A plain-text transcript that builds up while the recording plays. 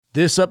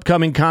This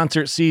upcoming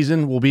concert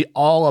season will be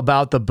all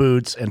about the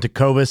boots, and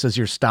Tecovas is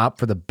your stop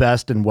for the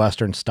best in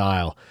Western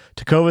style.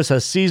 Tecovas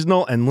has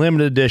seasonal and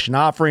limited edition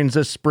offerings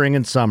this spring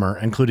and summer,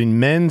 including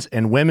men's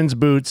and women's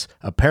boots,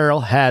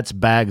 apparel, hats,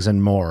 bags,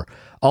 and more.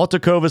 All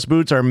Tecovas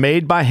boots are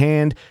made by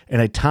hand in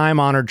a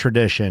time-honored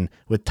tradition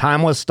with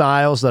timeless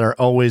styles that are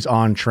always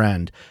on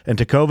trend. And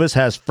Tecovas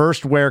has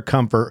first wear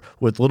comfort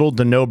with little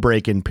to no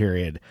break-in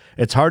period.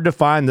 It's hard to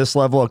find this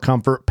level of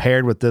comfort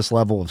paired with this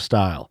level of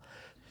style.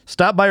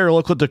 Stop by your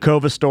local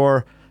Tecovas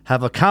store,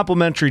 have a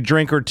complimentary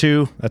drink or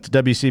two, that's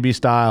WCB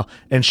style,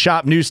 and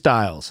shop new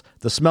styles.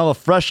 The smell of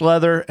fresh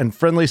leather and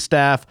friendly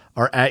staff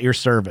are at your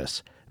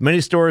service. Many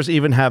stores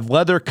even have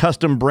leather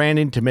custom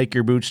branding to make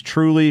your boots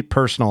truly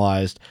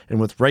personalized.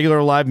 And with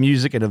regular live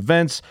music and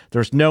events,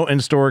 there's no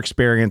in-store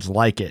experience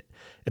like it.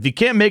 If you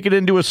can't make it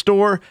into a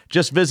store,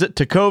 just visit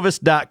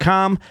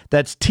tecovas.com.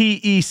 That's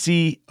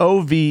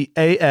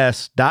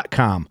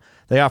TECOVAS.com.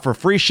 They offer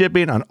free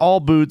shipping on all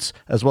boots,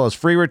 as well as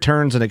free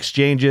returns and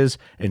exchanges,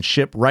 and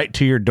ship right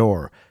to your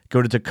door.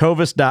 Go to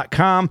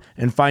tecovas.com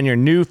and find your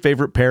new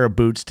favorite pair of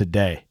boots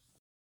today.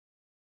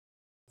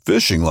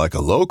 Fishing like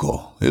a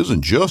local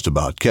isn't just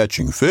about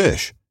catching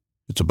fish.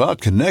 It's about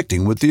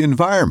connecting with the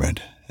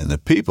environment and the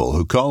people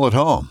who call it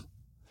home.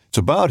 It's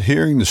about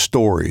hearing the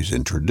stories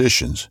and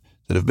traditions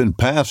that have been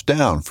passed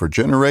down for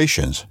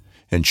generations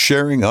and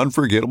sharing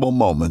unforgettable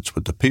moments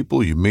with the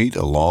people you meet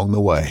along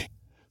the way.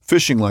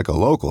 Fishing like a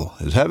local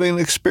is having an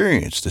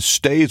experience that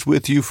stays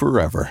with you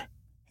forever.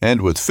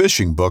 And with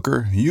Fishing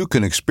Booker, you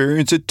can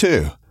experience it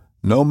too,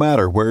 no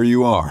matter where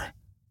you are.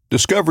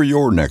 Discover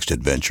your next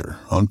adventure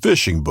on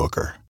Fishing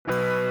Booker.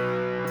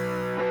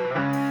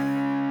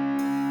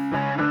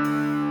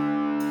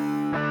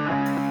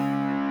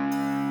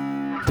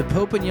 The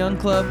Pope and Young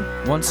Club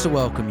wants to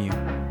welcome you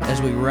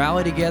as we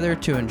rally together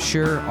to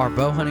ensure our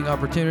bow hunting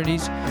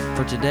opportunities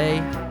for today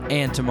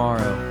and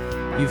tomorrow.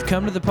 You've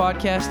come to the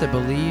podcast that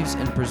believes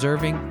in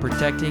preserving,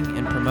 protecting,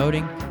 and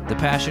promoting the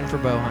passion for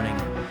bow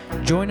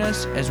hunting. Join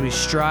us as we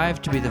strive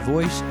to be the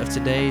voice of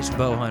today's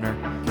bow hunter.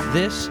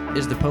 This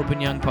is the Pope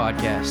and Young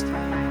Podcast.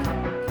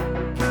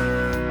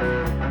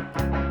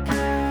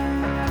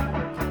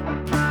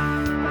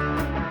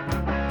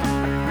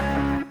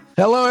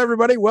 Hello,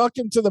 everybody.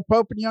 Welcome to the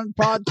Pope and Young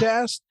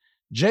Podcast.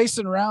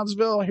 Jason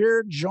Roundsville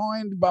here,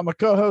 joined by my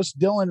co-host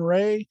Dylan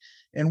Ray,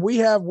 and we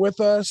have with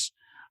us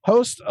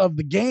host of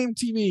the Game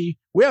TV.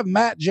 We have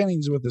Matt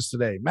Jennings with us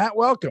today. Matt,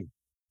 welcome.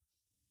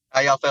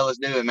 How y'all fellas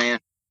doing, man?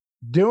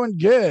 Doing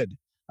good.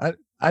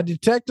 I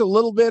detect a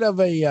little bit of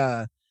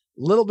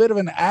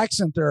an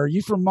accent there. Are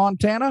you from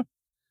Montana?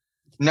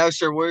 No,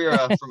 sir. We're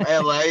from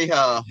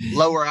LA,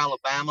 Lower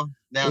Alabama,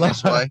 down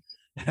this way.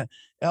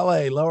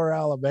 LA, Lower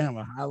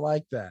Alabama. I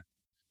like that.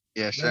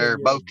 Yes, sir.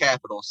 Both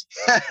capitals.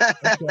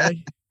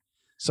 Okay.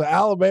 So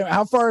Alabama,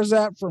 how far is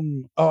that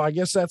from? Oh, I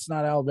guess that's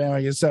not Alabama.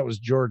 I guess that was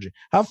Georgia.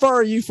 How far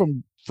are you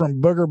from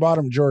Booger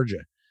Bottom, Georgia?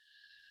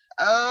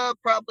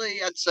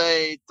 Probably I'd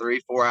say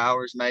 3-4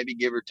 hours, maybe,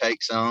 give or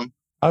take some.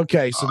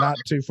 Okay, so not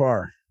too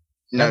far.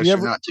 No, sir,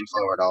 not too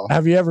far at all.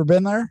 Have you ever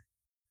been there?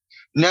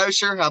 No,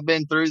 sir. I've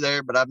been through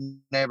there, but I've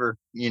never,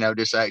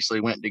 just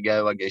actually went to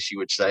go, I guess you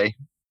would say.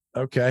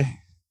 Okay.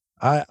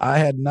 I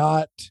had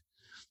not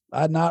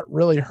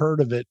really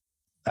heard of it.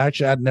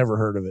 Actually, I'd never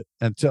heard of it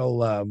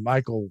until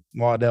Michael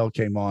Waddell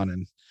came on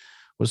and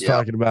was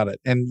talking about it.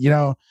 And,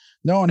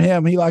 knowing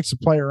him, he likes to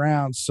play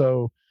around.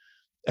 So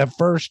at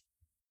first,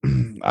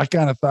 I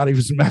kind of thought he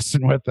was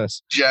messing with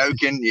us.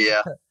 Joking,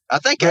 yeah. I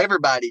think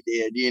everybody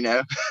did,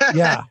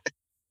 Yeah.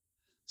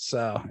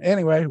 So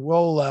anyway,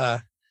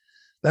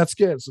 that's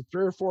good. So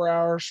 3 or 4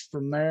 hours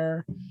from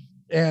there.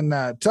 And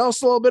tell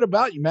us a little bit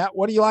about you, Matt.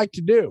 What do you like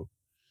to do?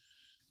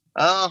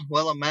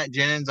 Well, I'm Matt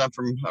Jennings. I'm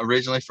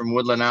originally from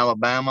Woodland,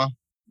 Alabama.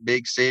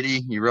 Big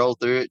city. You roll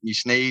through it, you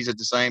sneeze at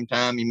the same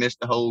time. You miss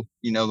the whole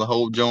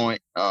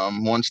joint.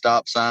 One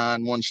stop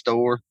sign, one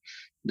store.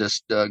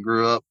 Just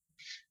grew up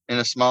in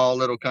a small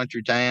little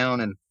country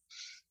town and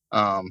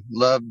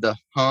loved to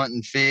hunt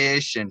and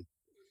fish and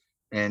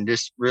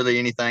just really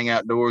anything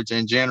outdoors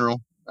in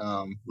general.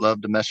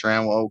 Love to mess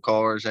around with old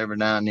cars every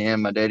now and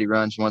then. My daddy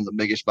runs one of the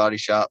biggest body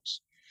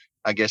shops,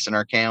 I guess, in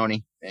our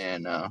county,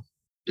 and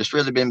just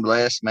really been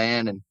blessed,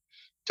 man, and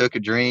took a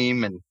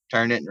dream and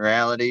turned it into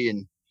reality.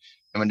 And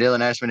when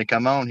Dylan asked me to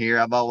come on here,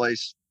 I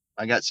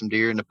got some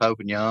deer in the Pope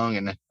and Young,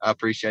 and I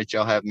appreciate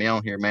y'all having me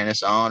on here, man.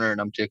 It's an honor,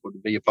 and I'm tickled to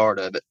be a part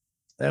of it.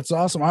 That's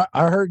awesome.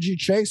 I heard you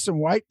chase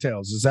some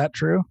whitetails. Is that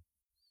true?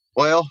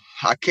 Well,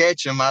 I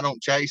catch them. I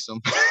don't chase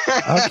them.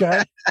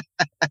 Okay.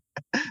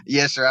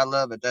 Yes, sir. I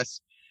love it. That's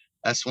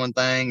one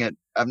thing that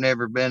I've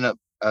never been a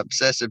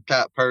obsessive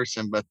type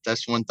person, but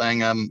that's one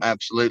thing I'm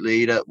absolutely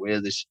eat up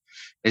with is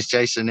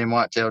chasing them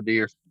whitetail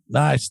deer.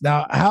 Nice.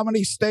 Now, how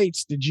many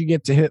states did you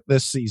get to hit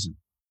this season?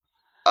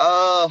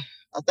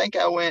 I think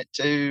I went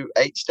to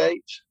 8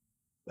 states.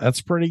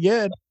 That's pretty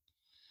good,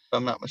 if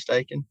I'm not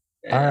mistaken.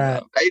 And, all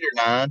right, 8 or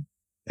 9.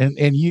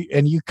 And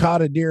you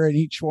caught a deer in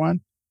each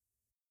one?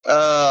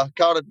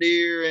 Caught a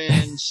deer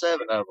in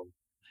 7 of them.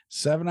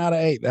 7 out of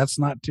 8. That's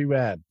not too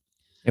bad.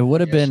 It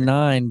would have Yes, been sir.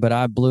 9, but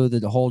I blew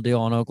the whole deal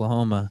on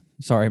Oklahoma.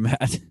 Sorry,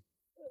 Matt.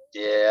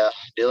 Yeah,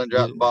 Dylan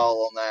dropped the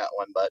ball on that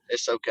one, but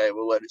it's okay.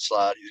 We'll let it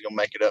slide. He's gonna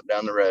make it up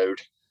down the road.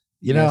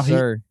 Yes,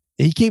 sir.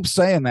 He keeps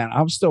saying that.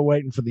 I'm still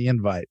waiting for the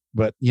invite,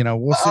 but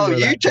we'll see where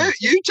that goes.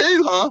 You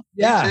too, huh?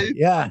 Yeah, You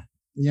too?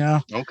 yeah.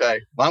 Okay.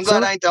 Well, I'm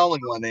glad I ain't the only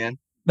one then.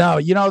 No,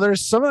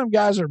 there's some of them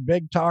guys are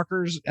big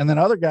talkers, and then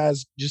other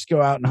guys just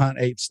go out and hunt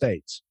 8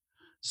 states.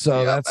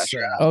 So that's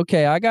right.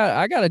 Okay, I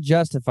got to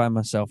justify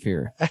myself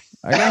here.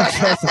 I got to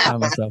justify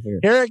myself here.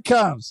 Here it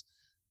comes.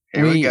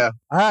 Here we go.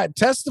 All right,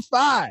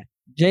 testify.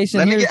 Jason,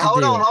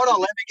 hold on. Let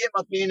me get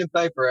my pen and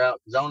paper out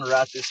because I want to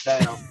write this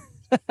down.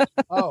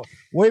 Oh,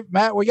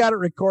 Matt, we got it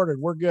recorded.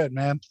 We're good,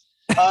 man.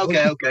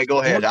 Okay, go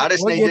ahead. I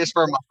just need this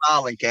for my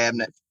filing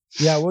cabinet.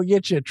 Yeah, we'll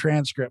get you a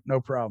transcript, no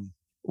problem.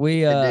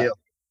 We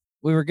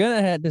were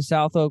gonna head to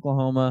South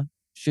Oklahoma,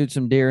 shoot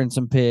some deer and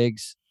some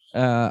pigs.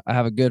 I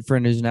have a good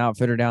friend who's an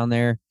outfitter down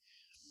there,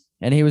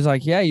 and he was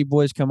like, "Yeah, you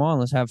boys come on,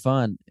 let's have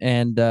fun."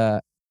 And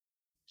then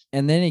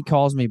he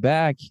calls me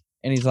back,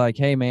 and he's like,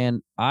 "Hey,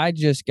 man, I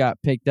just got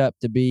picked up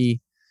to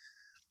be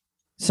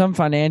some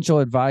financial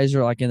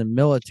advisor, like in the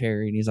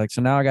military." And he's like,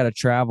 "So now I got to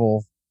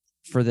travel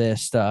for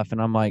this stuff."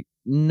 And I'm like,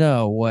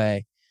 "No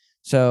way."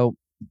 So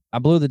I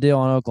blew the deal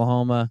on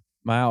Oklahoma.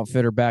 My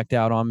outfitter backed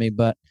out on me,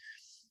 but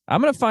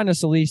I'm going to find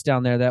us a lease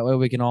down there. That way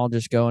we can all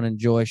just go and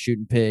enjoy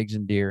shooting pigs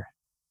and deer.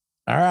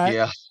 All right.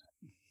 Yeah.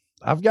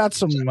 I've got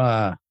some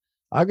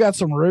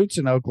roots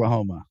in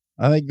Oklahoma.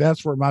 I think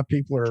that's where my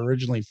people are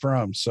originally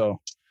from.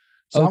 So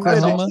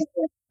Oklahoma?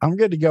 I'm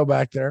good to go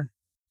back there.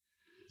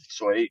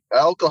 Sweet.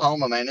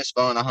 Oklahoma, man, it's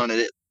fun. I hunted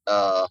it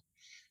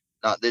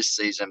not this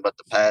season, but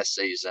the past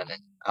season,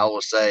 and I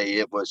will say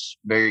it was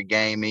very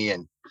gamey,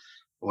 and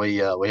we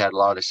had a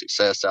lot of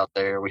success out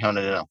there. We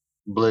hunted in a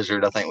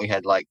blizzard. I think we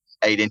had like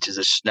 8 inches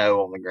of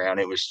snow on the ground.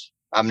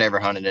 I've never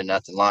hunted in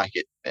nothing like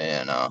it,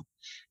 and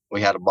we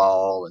had a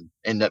ball and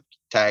ended up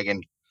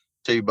tagging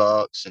 2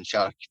 bucks and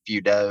shot a few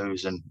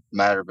does in a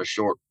matter of a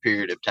short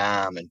period of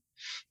time. And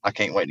I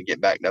can't wait to get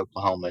back to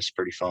Oklahoma. It's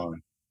pretty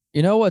fun.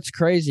 You know what's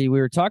crazy?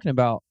 We were talking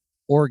about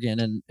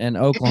Oregon, and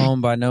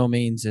Oklahoma by no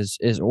means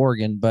is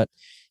Oregon, but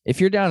if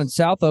you're down in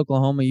South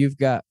Oklahoma, you've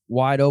got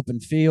wide open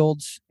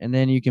fields, and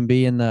then you can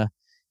be in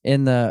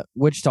the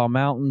Wichita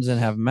Mountains and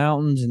have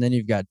mountains, and then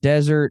you've got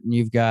desert, and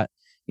you've got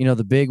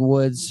the big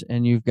woods,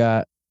 and you've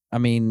got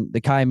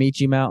the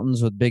Kiamichi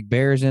Mountains with big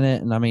bears in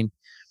it, and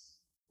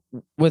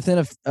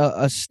within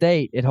a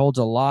state, it holds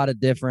a lot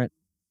of different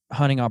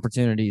hunting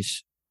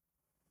opportunities.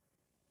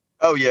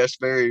 Oh yes,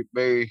 very,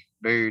 very,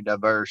 very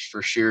diverse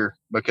for sure.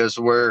 Because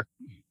where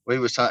we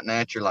was hunting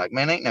at, you're like,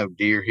 man, ain't no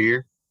deer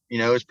here.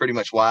 It's pretty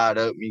much wide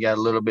open. You got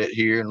a little bit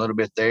here and a little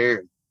bit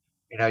there.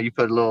 You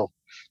put a little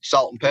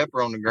salt and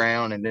pepper on the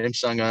ground, and them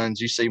sun guns,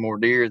 you see more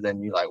deer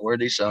than you like. Where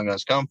these sun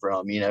guns come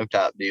from?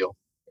 Type deal.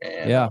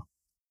 And, yeah.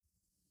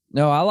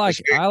 No, I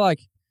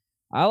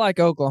like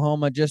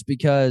Oklahoma just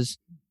because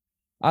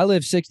I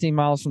live 16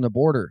 miles from the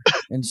border,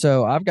 and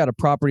so I've got a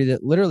property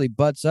that literally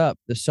butts up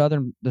the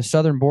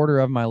southern border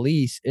of my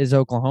lease is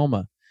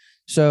Oklahoma,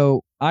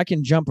 so I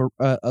can jump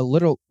a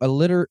little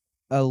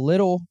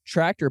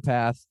tractor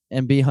path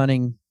and be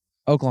hunting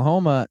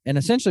Oklahoma, and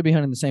essentially be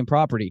hunting the same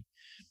property,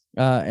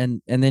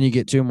 and then you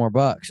get 2 more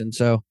bucks, and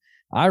so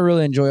I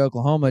really enjoy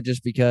Oklahoma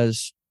just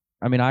because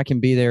I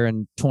can be there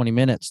in 20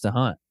 minutes to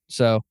hunt,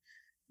 so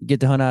you get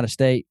to hunt out of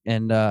state,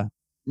 and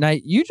now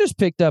you just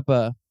picked up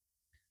a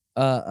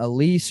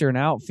lease or an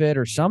outfit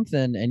or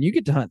something, and you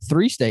get to hunt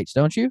 3 states,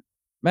 don't you,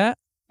 Matt?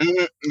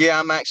 Yeah,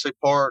 I'm actually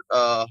part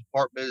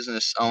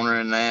business owner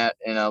in that,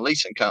 and a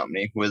leasing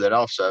company with it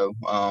also.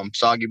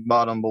 Soggy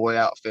Bottom Boy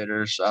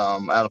Outfitters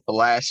out of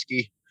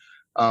Pulaski,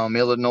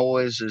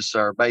 Illinois is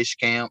our base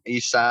camp,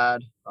 east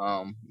side.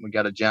 We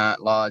got a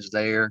giant lodge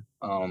there.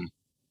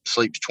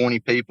 Sleeps 20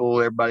 people.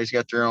 Everybody's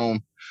got their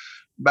own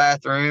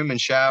bathroom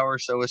and shower,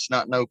 so it's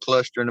not no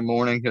cluster in the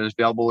morning. Because if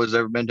y'all boys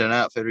ever been to an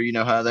outfitter, you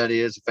know how that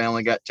is. If they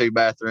only got 2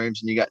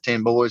 bathrooms and you got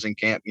 10 boys in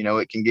camp,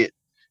 it can get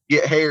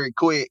hairy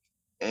quick.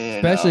 And,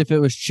 especially if it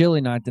was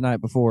chilly night the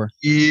night before.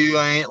 You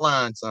ain't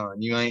lying,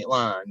 son. You ain't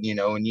lying.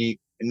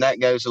 And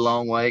that goes a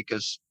long way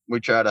because we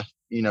try to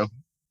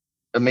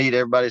to meet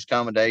everybody's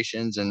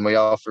accommodations, and we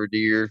offer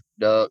deer,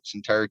 ducks,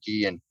 and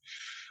turkey, and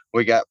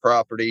we got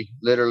property.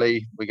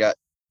 Literally, we got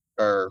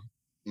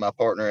my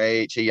partner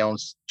H, he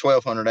owns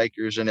 1,200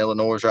 acres in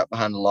Illinois right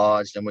behind the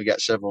lodge. Then we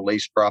got several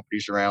lease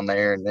properties around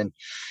there. And then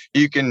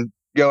you can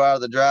go out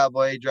of the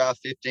driveway, drive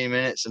 15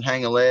 minutes and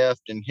hang a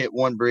left and hit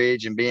one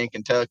bridge and be in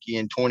Kentucky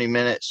in 20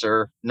 minutes,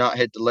 or not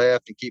hit the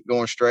left and keep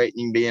going straight and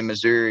you can be in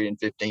Missouri in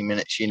 15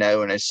 minutes,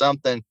 and it's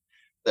something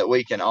that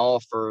we can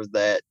offer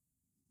that,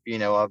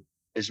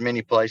 as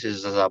many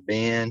places as I've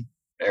been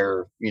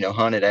or,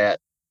 hunted at,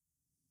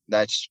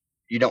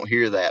 you don't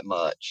hear that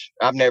much.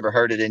 I've never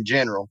heard it in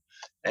general.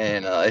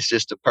 And it's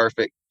just a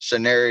perfect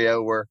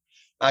scenario where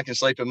I can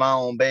sleep in my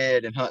own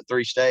bed and hunt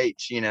 3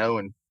 states,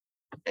 and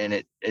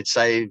it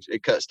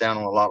cuts down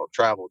on a lot of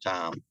travel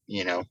time,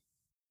 Man,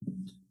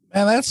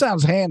 that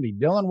sounds handy.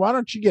 Dylan, why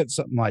don't you get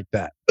something like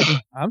that?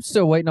 I'm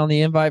still waiting on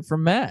the invite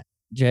from Matt.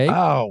 Jake?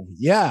 Oh,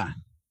 yeah.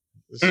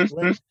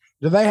 Do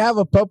they have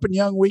a Pope and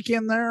Young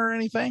weekend there or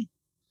anything?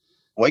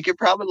 We could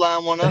probably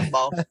line one up,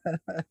 boss.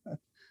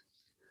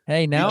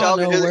 Hey, now I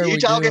know where we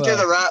talking do, to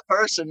the right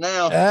person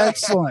now.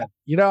 Excellent.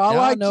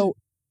 I know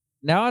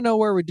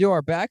where we do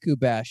our Baku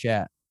Bash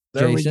at.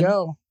 There Jason. we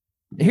go.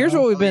 Here's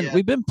what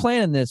we've been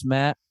planning this,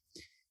 Matt,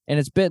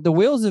 and the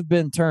wheels have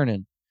been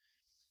turning.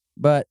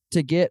 But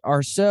to get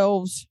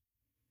ourselves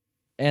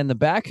and the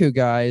Baku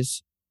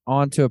guys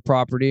onto a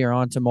property or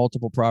onto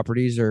multiple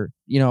properties or,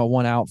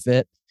 one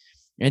outfit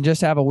and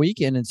just have a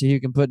weekend and see who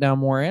can put down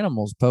more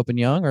animals, Pope and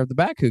Young or the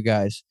Baku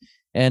guys,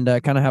 and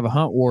kind of have a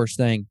hunt wars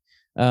thing.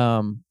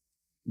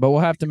 But we'll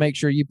have to make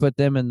sure you put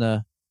them in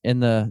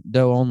the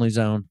doe only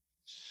zone.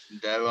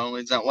 Doe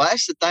only zone. Well,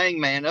 that's the thing,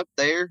 man. Up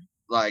there,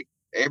 like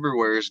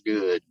everywhere is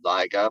good.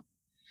 Like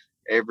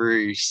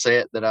every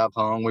set that I've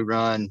hung, we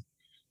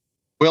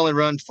only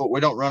run we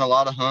don't run a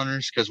lot of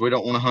hunters because we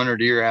don't want to hunt our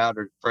deer out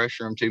or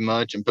pressure them too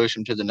much and push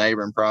them to the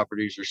neighboring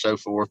properties or so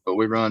forth. But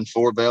we run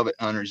 4 velvet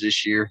hunters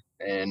this year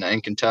in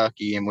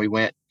Kentucky, and we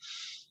went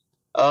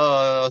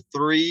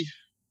 3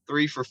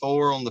 for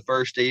 4 on the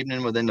first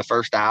evening within the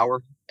first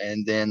hour.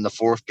 And then the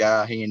fourth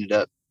guy, he ended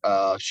up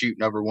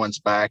shooting over one's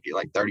back at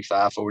like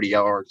 35, 40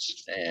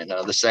 yards and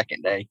the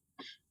second day.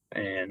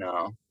 And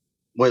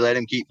we let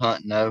him keep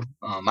hunting though.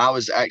 I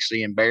was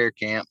actually in bear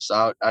camp,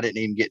 so I didn't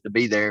even get to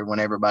be there when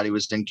everybody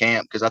was in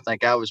camp because I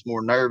think I was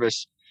more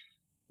nervous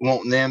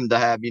wanting them to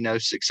have,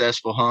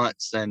 successful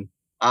hunts than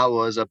I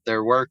was up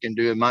there working,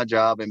 doing my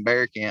job in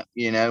bear camp,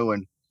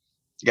 and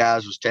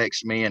guys was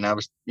texting me and I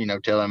was,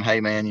 telling them, hey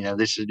man,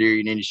 this is a deer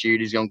you need to shoot.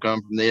 He's going to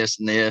come from this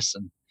and this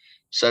and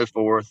so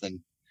forth. And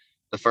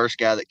the first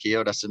guy that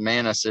killed, I said,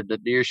 man, the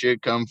deer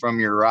should come from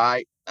your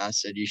right. I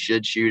said, you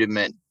should shoot him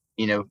at,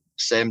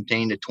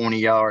 17 to 20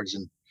 yards.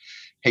 And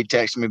he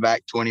texted me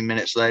back 20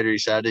 minutes later. He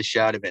said, I just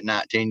shot him at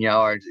 19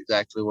 yards,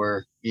 exactly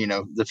where,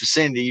 the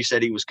vicinity you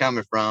said he was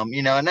coming from,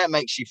 and that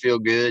makes you feel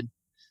good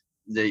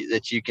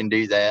that you can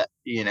do that,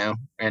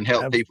 and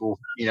help people,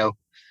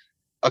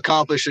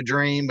 accomplish a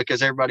dream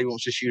because everybody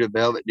wants to shoot a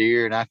velvet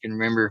deer. And I can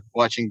remember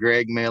watching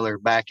Greg Miller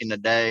back in the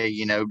day,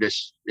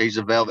 he's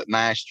a velvet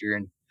master.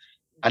 And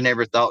I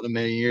never thought in a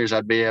million years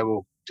I'd be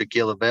able to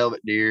kill a velvet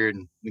deer.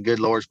 And the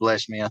good Lord's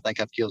blessed me. I think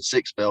I've killed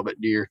 6 velvet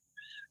deer.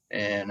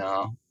 And,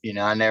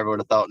 I never would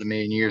have thought in a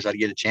million years I'd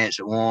get a chance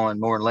at one,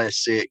 more or less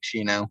 6,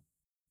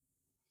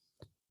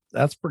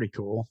 That's pretty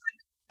cool.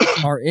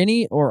 Are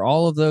any or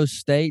all of those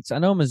states, I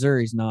know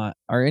Missouri's not,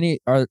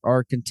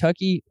 are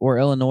Kentucky or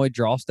Illinois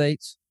draw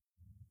states?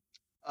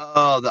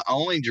 The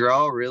only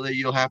draw really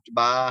you'll have to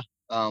buy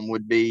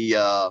would be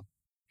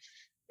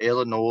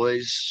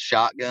Illinois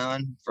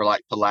shotgun for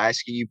like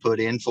Pulaski. You put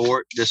in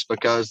for it just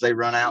because they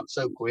run out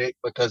so quick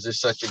because it's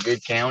such a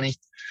good county.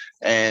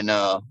 And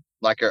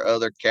like our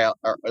other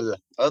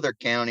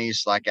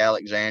counties like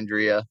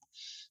Alexandria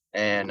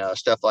and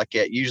stuff like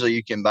that, usually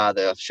you can buy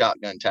the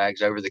shotgun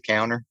tags over the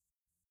counter.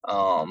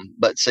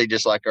 But see,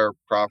 just like our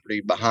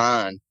property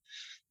behind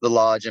the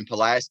lodge in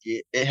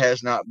Pulaski, it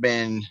has not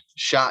been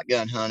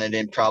shotgun hunted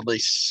in probably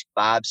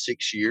 5-6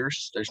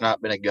 years. There's not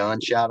been a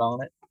gunshot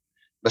on it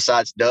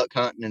besides duck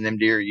hunting, and them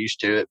deer are used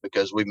to it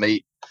because we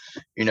meet,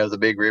 the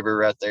big river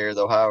right there,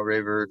 the Ohio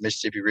River,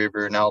 Mississippi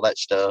River, and all that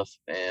stuff.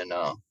 And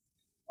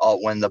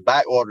when the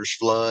backwaters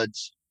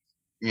floods,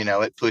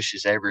 it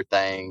pushes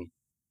everything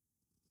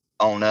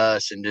on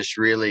us and just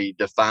really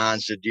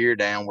defines the deer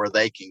down where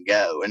they can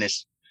go. And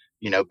it's,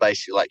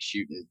 basically like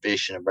shooting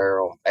fish in a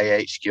barrel.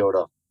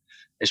 killed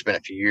it's been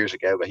a few years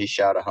ago, but he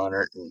shot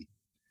 100 and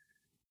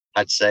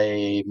I'd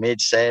say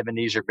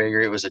mid-70s or bigger.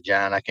 It was a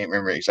giant. I can't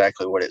remember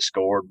exactly what it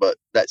scored, but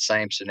that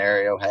same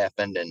scenario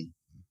happened and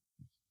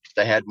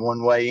they had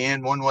one way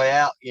in, one way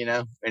out,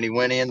 and he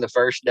went in the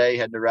first day,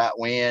 had the right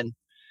wind,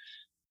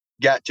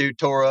 got 2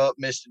 tore up,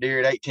 missed a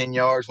deer at 18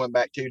 yards, went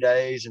back 2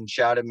 days and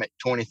shot him at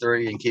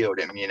 23 and killed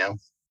him,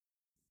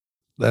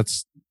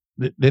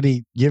 Did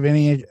he give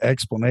any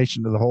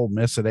explanation to the whole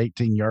miss at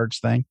 18 yards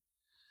thing?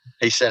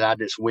 He said, I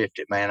just whiffed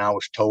it, man. I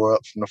was tore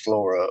up from the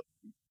floor up.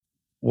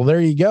 Well, there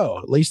you go.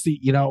 At least it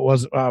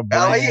was.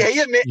 He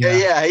admitted,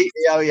 yeah.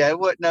 It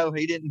wasn't. No,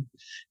 he didn't.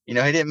 He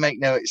didn't make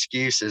no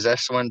excuses.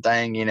 That's one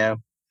thing.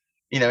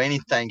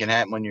 Anything can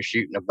happen when you're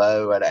shooting a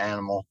bow at an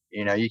animal.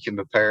 You can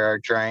prepare or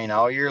train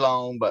all year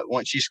long, but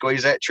once you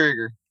squeeze that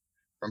trigger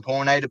from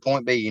point A to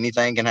point B,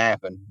 anything can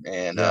happen.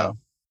 And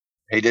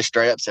he just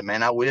straight up said,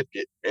 "Man, I whipped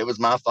it. It was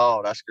my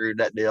fault. I screwed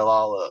that deal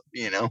all up."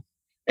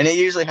 And it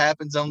usually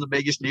happens on the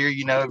biggest deer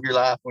of your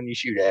life when you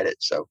shoot at it.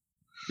 So,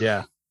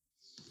 yeah.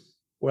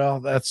 Well,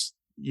 that's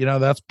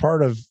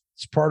part of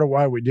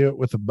why we do it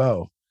with a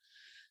bow.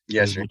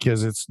 Yes, sir.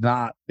 Because it's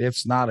not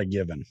a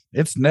given.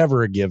 It's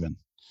never a given.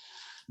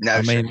 No,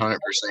 I mean,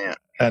 100%.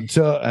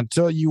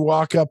 Until you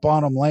walk up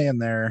on them laying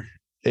there,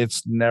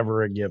 it's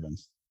never a given.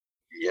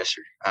 Yes,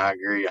 sir. I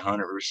agree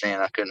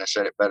 100%. I couldn't have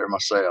said it better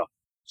myself.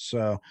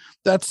 So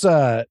that's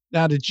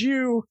now did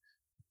you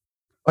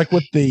like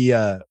with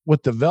the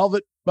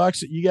velvet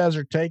bucks that you guys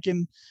are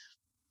taking?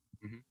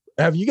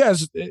 Mm-hmm.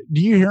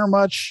 Do you hear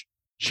much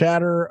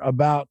chatter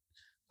about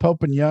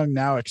Pope and Young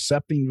now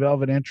accepting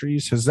velvet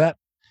entries? Has that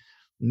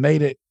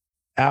made it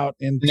out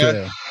No,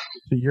 into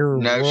to your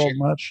no, sir. world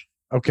much?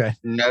 Okay.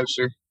 No,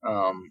 sir.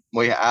 I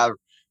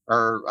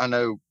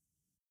know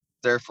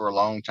there for a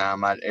long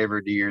time,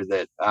 every deer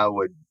that I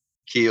would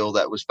kill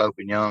that was Pope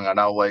and Young, I'd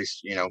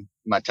always,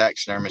 my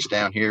taxidermist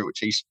down here, which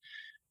he's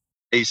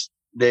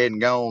dead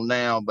and gone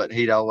now, but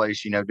he'd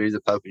always, do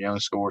the Pope and Young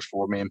scores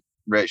for me and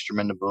register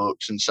them in the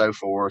books and so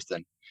forth.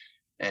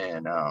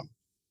 And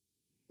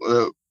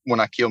when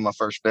I killed my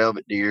first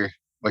velvet deer,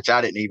 which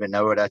I didn't even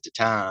know it at the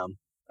time,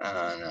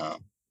 and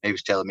he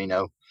was telling me,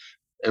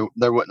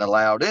 they wasn't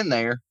allowed in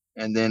there.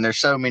 And then there's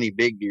so many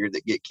big deer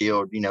that get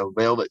killed,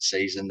 velvet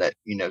season that,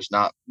 is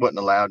wasn't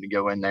allowed to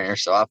go in there.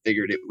 So I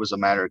figured it was a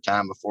matter of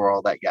time before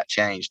all that got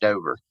changed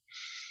over.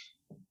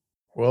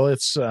 Well,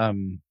 it's,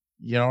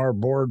 our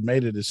board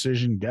made a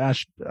decision,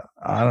 gosh,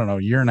 I don't know,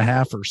 a year and a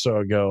half or so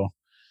ago,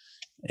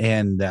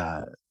 and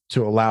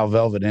to allow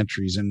velvet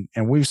entries. And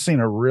we've seen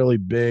a really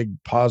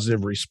big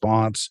positive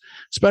response,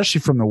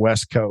 especially from the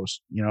West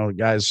Coast, the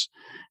guys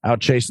out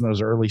chasing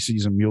those early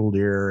season mule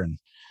deer.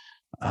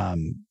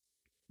 And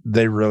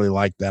they really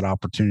like that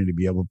opportunity to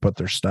be able to put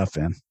their stuff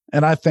in.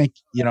 And I think,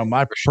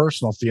 my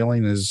personal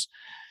feeling is,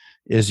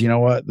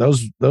 what,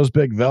 those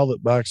big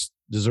velvet bucks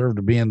deserve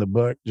to be in the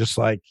book, just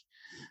like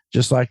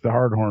the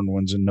hardhorn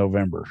ones in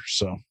November.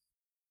 So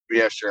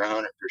yes, sir,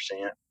 100%.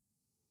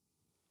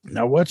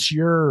 Now what's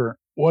your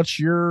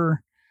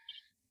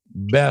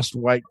best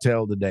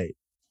whitetail to date?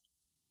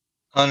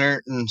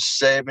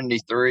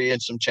 173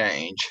 and some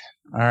change.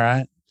 All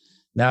right.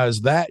 Now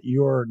is that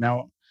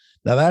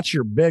now that's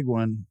your big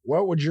one.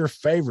 What would your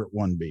favorite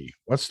one be?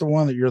 What's the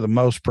one that you're the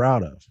most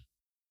proud of?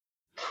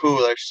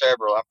 There's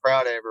several. I'm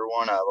proud of every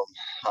one of them.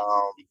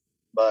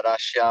 But I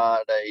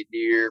shot a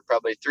deer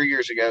probably 3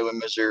 years ago in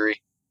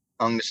Missouri,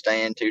 hung the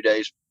stand 2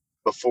 days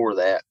before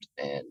that.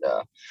 And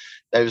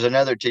there was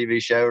another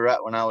TV show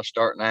right when I was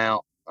starting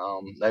out.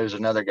 There was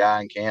another guy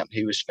in camp.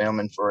 He was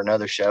filming for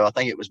another show. I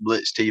think it was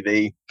Blitz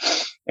TV.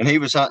 And he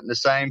was hunting the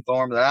same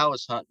farm that I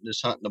was hunting,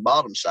 just hunting the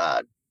bottom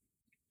side.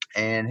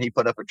 And he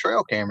put up a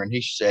trail camera and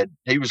he said,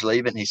 he was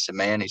leaving. He said,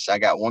 man, I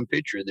got one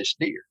picture of this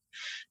deer.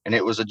 And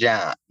it was a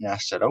giant. And I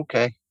said,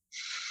 okay.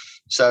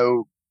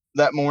 So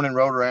that morning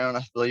rolled around.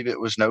 I believe it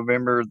was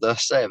November the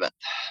 7th.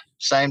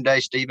 Same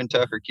day Stephen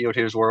Tucker killed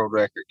his world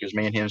record, because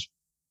me and him's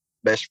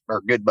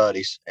good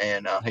buddies.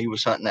 And he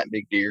was hunting that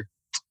big deer.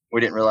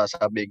 We didn't realize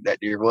how big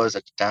that deer was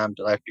at the time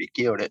till after he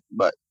killed it.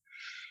 But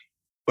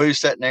we was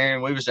sitting there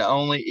and we was the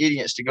only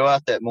idiots to go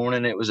out that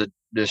morning. It was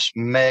this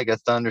mega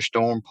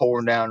thunderstorm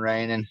pouring down,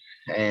 raining.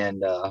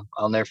 And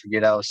I'll never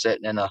forget, I was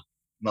sitting in a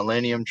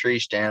millennium tree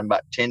stand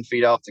about 10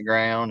 feet off the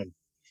ground. And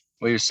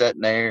we was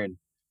sitting there, and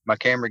my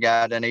camera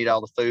guy didn't eat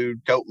all the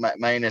food, Colton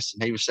McManus,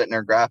 and he was sitting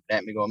there griping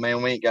at me going,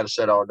 man, we ain't got to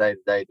sit all day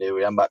today, do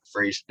we? I'm about to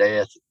freeze to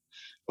death.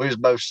 We was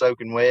both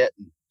soaking wet,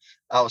 and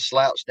I was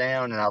slouched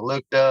down, and I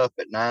looked up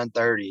at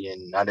 9:30,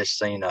 and I just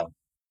seen a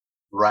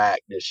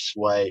rack just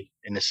sway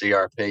in the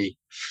CRP.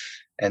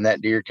 And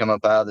that deer come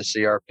up out of the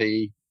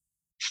CRP,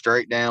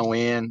 straight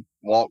downwind,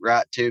 walked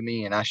right to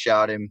me, and I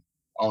shot him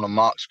on a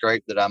mock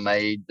scrape that I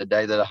made the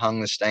day that I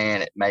hung the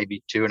stand at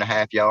maybe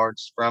 2.5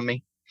 yards from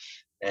me.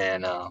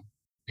 And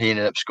he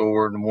ended up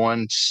scoring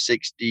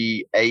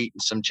 168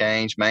 and some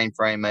change,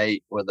 mainframe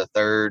 8 with a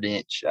third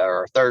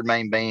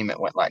main beam. It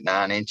went like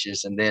 9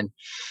 inches. And then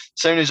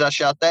as soon as I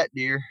shot that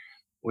deer,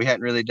 we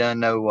hadn't really done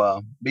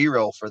no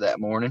B-roll for that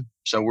morning.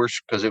 So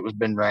because it was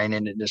been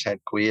raining, it just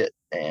had quit.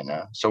 And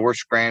so we're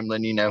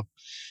scrambling,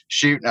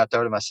 shooting. I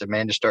told him, I said,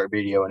 man, just start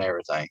videoing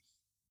everything.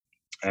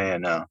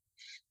 And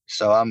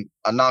so I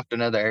knocked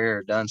another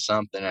arrow, done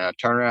something, and I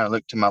turned around and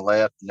looked to my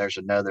left, and there's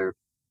another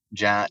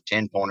giant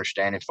 10-pointer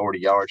standing 40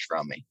 yards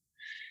from me.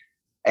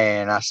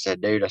 And I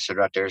said, dude,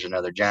 right there's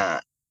another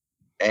giant.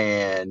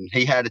 And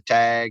he had a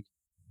tag.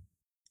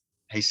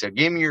 He said,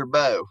 give me your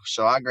bow.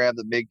 So I grabbed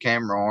the big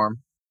camera arm,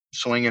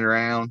 swing it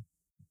around.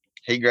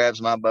 He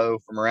grabs my bow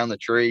from around the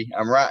tree.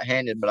 I'm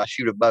right-handed, but I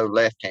shoot a bow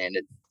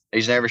left-handed.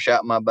 He's never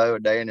shot my bow a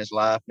day in his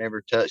life,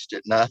 never touched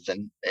it,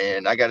 nothing.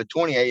 And I got a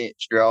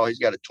 28-inch draw. He's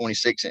got a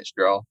 26-inch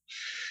draw.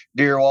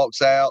 Deer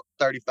walks out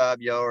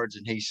 35 yards,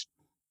 and he's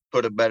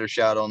put a better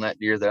shot on that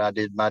deer than I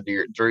did my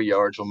deer at 3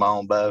 yards with my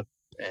own bow.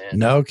 And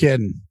no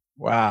kidding.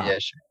 Wow.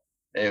 Yes,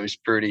 it was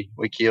pretty.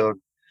 We killed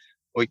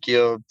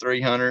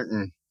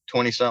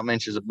 320 something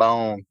inches of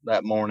bone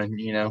that morning.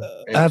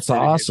 That's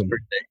awesome.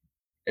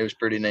 It was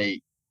pretty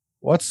neat.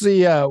 What's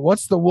the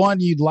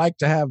one you'd like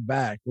to have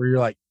back, where you're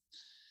like,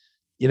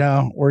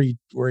 where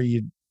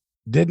you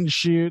didn't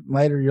shoot and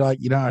later you're like,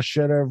 I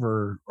should have,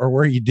 or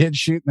where you did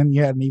shoot and then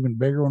you had an even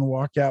bigger one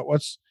walk out?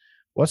 What's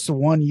the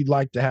one you'd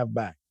like to have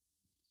back?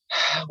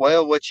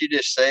 Well, what you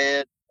just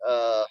said,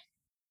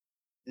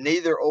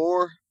 neither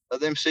or of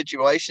them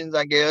situations,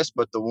 I guess,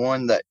 but the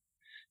one that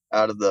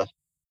out of the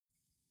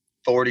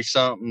 40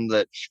 something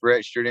that's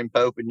registered in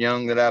Pope and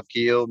Young that I've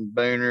killed, and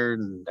Booner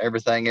and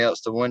everything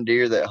else, the one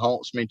deer that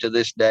haunts me to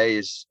this day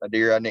is a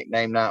deer I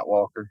nicknamed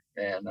Nightwalker.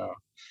 And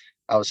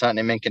I was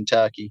hunting him in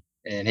Kentucky,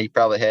 and he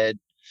probably had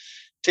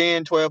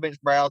 10,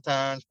 12-inch brow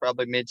tines,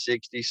 probably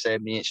mid-60s,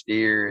 70-inch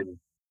deer. And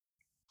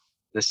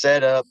the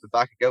setup, if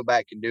I could go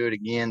back and do it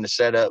again, the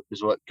setup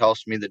is what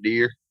cost me the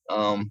deer.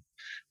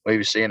 We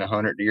were seeing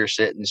 100 deer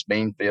sit in this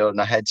bean field,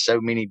 and I had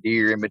so many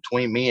deer in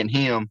between me and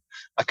him,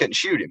 I couldn't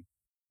shoot him.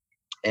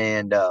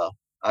 And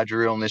I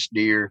drew on this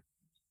deer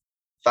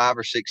 5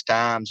 or 6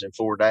 times in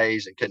 4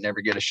 days and could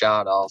never get a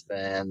shot off.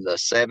 And the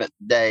 7th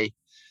day,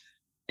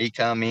 he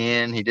come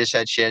in, he just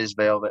had shed his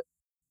velvet.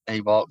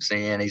 He walks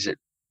in, he's at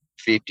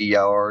 50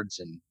 yards,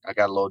 and I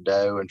got a little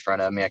doe in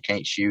front of me. I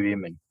can't shoot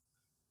him. And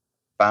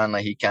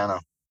finally, he kind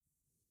of,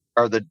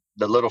 or the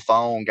little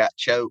fawn got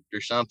choked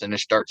or something and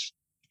starts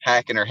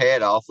hacking her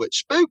head off, which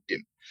spooked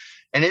him.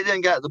 And it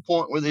then got to the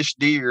point where this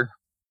deer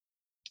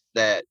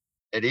that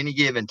at any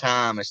given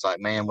time, it's like,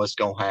 man, what's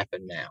going to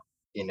happen now?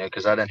 You know,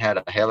 because I done had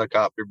a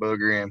helicopter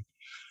booger him.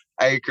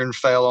 Acorn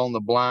fell on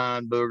the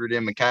blind, boogered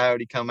him. A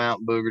coyote come out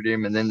and boogered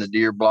him. And then the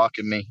deer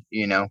blocking me,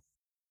 you know,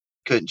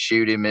 couldn't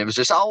shoot him. It was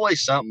just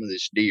always something with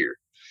this deer.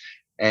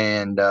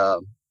 And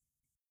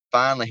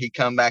finally, he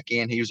come back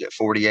in. He was at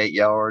 48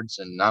 yards,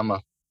 and I'm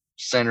a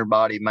center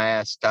body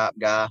mass type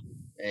guy.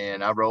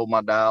 And I rolled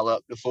my dial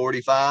up to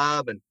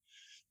 45 and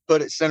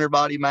put it center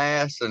body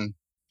mass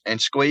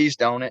and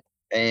squeezed on it.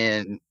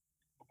 And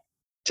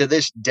to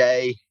this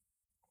day,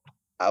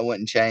 I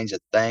wouldn't change a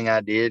thing I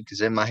did,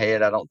 because in my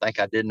head, I don't think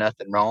I did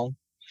nothing wrong.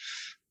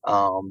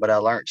 But I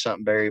learned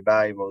something very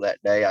valuable that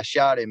day. I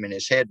shot him, and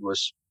his head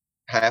was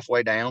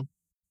halfway down.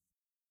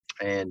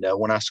 And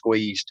when I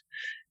squeezed,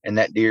 and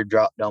that deer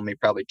dropped on me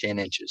probably 10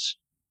 inches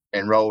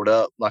and rolled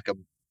up like a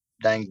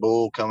dang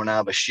bull coming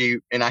out of a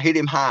chute. And I hit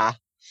him high,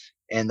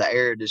 and the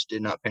air just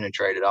did not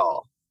penetrate at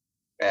all.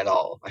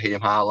 I hit him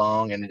high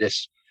long, and it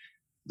just,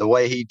 the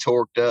way he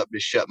torqued up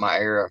just shut my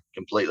air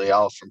completely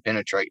off from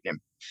penetrating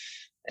him.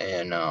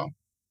 And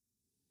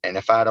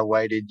if I'd have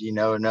waited, you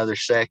know, another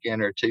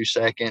second or 2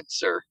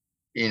 seconds, or,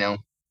 you know,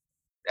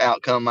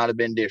 outcome might have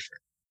been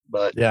different.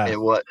 But it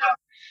wasn't.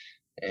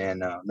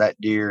 And that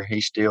deer, he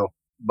still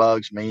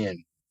bugs me.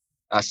 And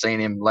I seen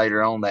him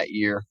later on that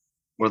year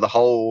with a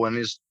hole in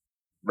his,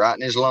 right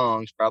in his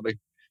lungs, probably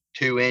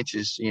 2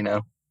 inches, you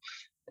know,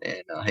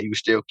 and he was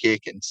still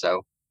kicking.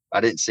 So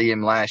I didn't see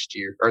him last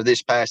year, or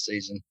this past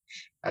season.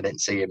 I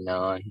didn't see him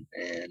none.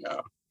 And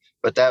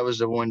but that was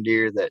the one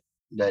deer that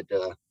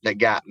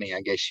got me,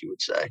 I guess you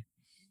would say.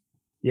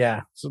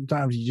 Yeah,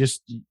 sometimes you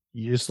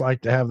just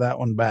like to have that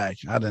one back.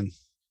 I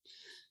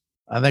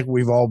think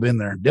we've all been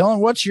there.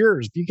 Dylan, what's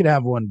yours if you could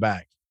have one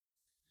back?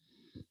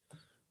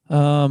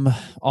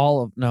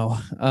 All of no.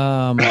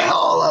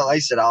 I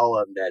said all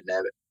of them, Dad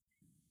Nabbit.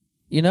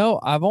 You know,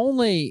 I've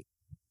only,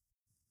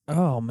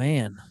 oh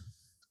man,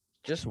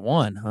 just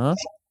one, huh?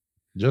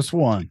 Just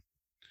one.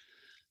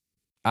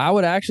 I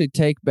would actually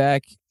take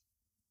back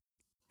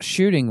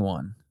shooting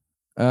one.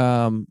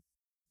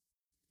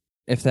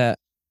 If that,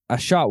 I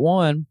shot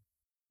one,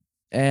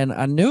 and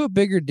I knew a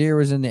bigger deer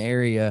was in the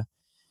area,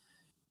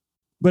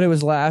 but it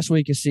was last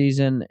week of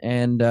season,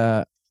 and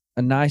a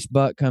nice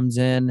buck comes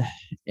in,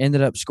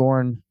 ended up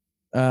scoring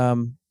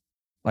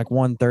like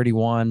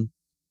 131,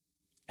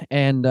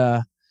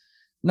 and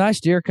nice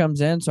deer comes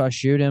in, so I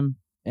shoot him.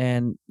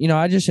 And you know,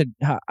 I just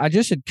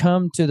had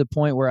come to the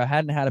point where I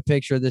hadn't had a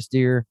picture of this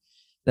deer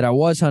that I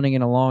was hunting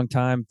in a long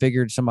time.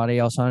 Figured somebody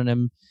else hunted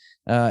him.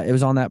 It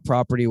was on that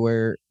property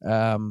where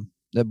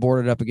that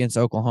bordered up against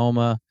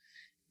Oklahoma,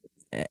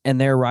 and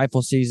their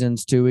rifle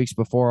season's 2 weeks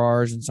before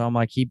ours. And so I'm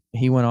like,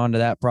 he went on to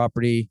that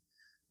property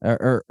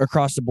or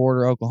across the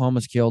border.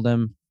 Oklahoma's killed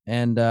him.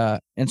 And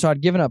so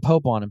I'd given up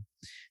hope on him.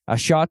 I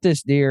shot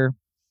this deer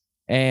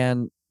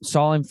and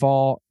saw him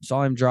fall,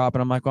 saw him drop.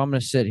 And I'm like, well, I'm going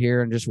to sit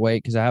here and just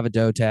wait, because I have a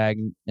doe tag,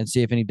 and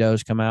see if any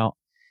does come out.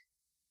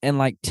 And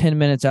like 10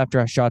 minutes after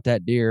I shot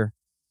that deer,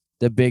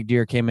 the big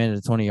deer came in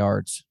at 20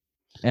 yards.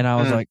 And I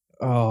was like,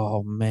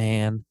 oh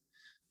man,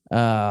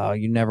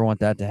 you never want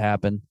that to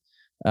happen.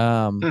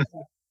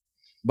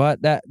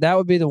 But that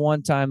would be the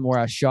one time where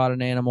I shot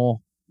an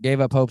animal,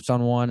 gave up hopes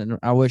on one, and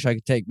I wish I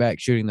could take back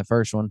shooting the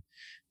first one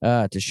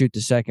to shoot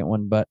the second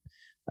one. But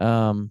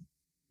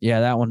yeah,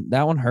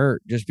 that one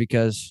hurt, just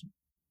because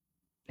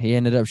he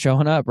ended up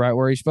showing up right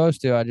where he's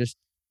supposed to. I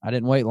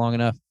didn't wait long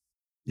enough.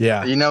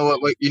 Yeah. You know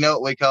what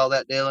we call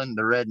that, Dylan?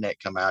 The redneck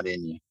come out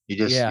in you. You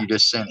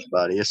just sent it,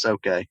 buddy. It's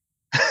okay.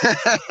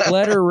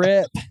 Let her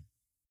rip.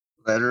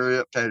 Let her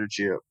rip, tater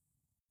chip.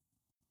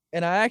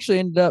 And I actually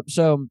ended up,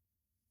 so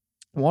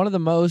one of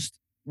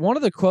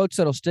the quotes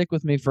that'll stick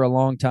with me for a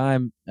long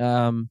time.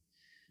 I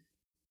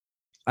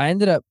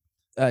ended up,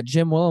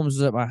 Jim Willems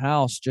was at my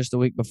house just a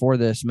week before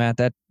this, Matt,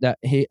 that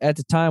he at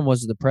the time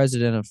was the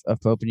president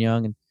of Pope and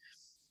Young.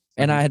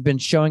 And I had been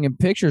showing him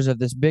pictures of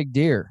this big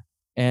deer,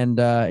 and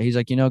he's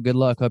like, good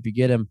luck. Hope you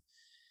get him.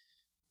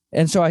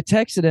 And so I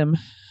texted him,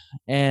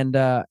 and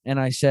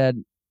I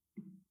said,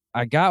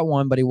 I got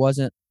one, but he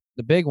wasn't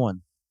the big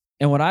one.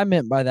 And what I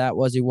meant by that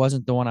was he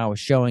wasn't the one I was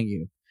showing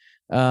you.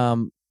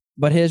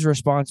 But his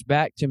response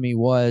back to me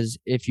was,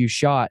 if you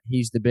shot,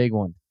 he's the big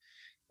one.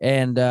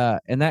 And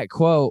that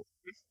quote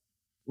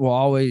will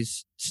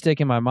always stick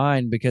in my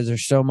mind, because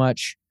there's so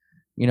much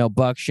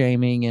buck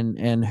shaming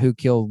and who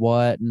killed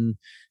what and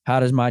how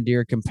does my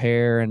deer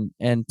compare,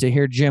 and to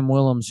hear Jim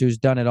Willems, who's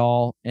done it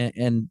all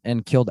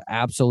and killed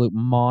absolute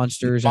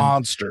monsters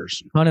and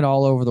hunted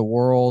all over the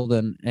world,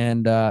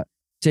 and to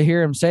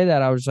hear him say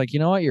that, I was like, you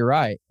know what, you're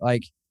right.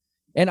 Like,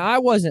 and I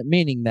wasn't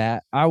meaning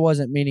that. I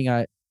wasn't meaning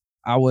I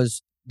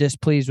was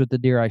displeased with the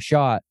deer I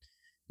shot,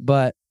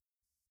 but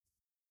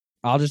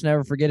I'll just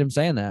never forget him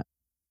saying that.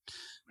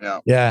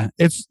 Yeah.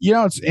 It's,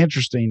 it's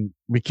interesting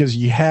because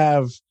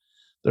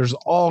there's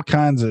all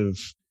kinds of,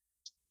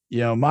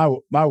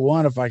 my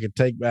one, if I could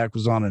take back,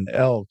 was on an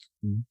elk,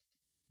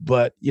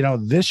 but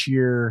this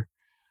year,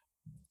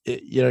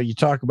 you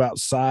talk about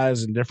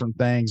size and different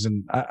things.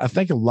 And I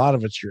think a lot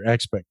of it's your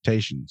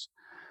expectations.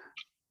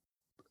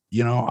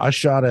 I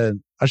shot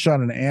an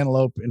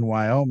antelope in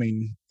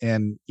Wyoming,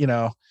 and,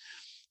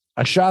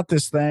 I shot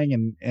this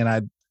thing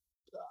and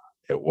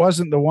it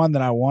wasn't the one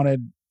that I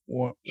wanted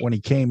when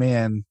he came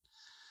in.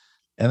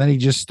 And then he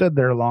just stood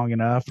there long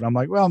enough. And I'm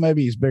like, well,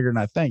 maybe he's bigger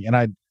than I think.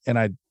 And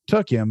I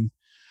took him,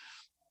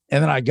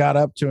 and then I got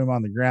up to him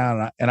on the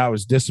ground, and I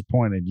was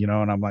disappointed,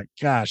 and I'm like,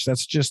 gosh,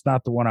 that's just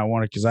not the one I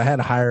wanted, because I had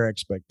higher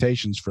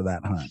expectations for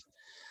that hunt.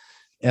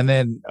 And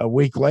then a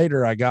week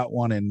later, I got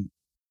one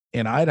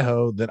in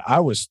Idaho that I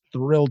was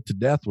thrilled to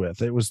death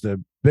with. It was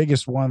the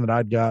biggest one that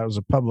I'd got. It was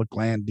a public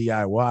land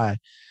DIY,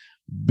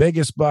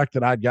 biggest buck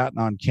that I'd gotten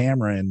on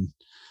camera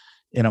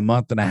in a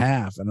month and a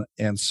half.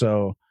 And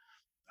so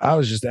I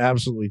was just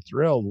absolutely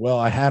thrilled. Well,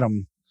 I had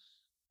him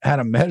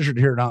measured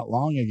here not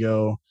long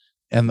ago,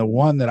 and the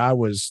one that I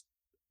was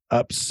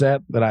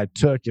upset that I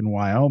took in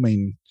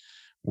Wyoming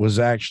was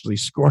actually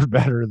scored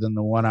better than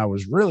the one I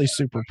was really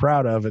super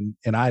proud of in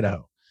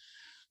Idaho.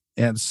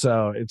 And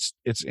so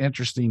it's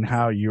interesting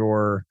how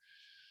your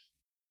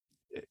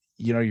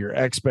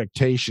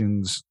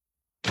expectations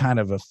kind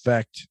of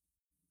affect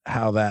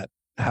how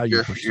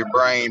your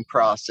brain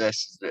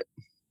processes it.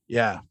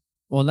 Yeah.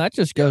 Well, and that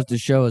just goes to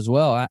show as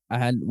well. I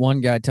had one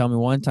guy tell me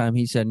one time,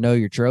 he said, know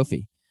your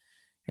trophy.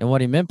 And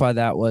what he meant by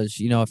that was,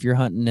 if you're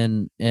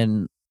hunting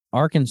in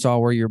Arkansas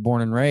where you're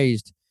born and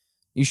raised,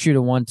 you shoot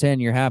a 110,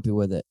 you're happy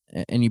with it,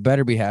 and you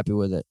better be happy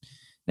with it.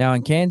 Now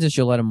in Kansas,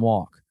 you'll let him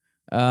walk.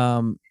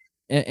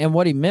 And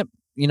what he meant,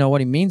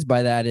 what he means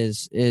by that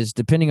is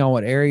depending on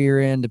what area you're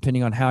in,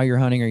 depending on how you're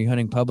hunting, are you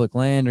hunting public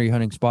land? Are you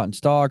hunting spot and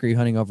stalk? Are you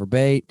hunting over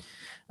bait?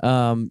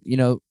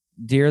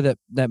 Deer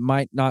that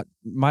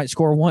might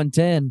score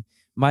 110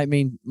 might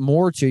mean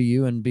more to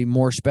you and be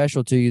more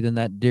special to you than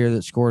that deer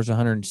that scores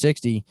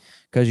 160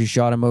 because you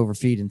shot him over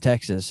feed in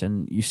Texas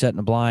and you sat in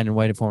a blind and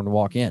waited for him to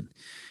walk in.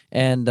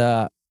 And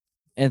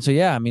so,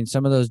 yeah, I mean,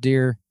 some of those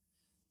deer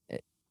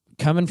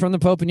coming from the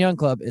Pope and Young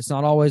Club, it's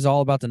not always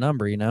all about the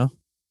number, No,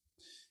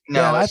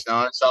 it's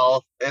not.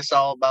 It's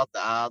all about the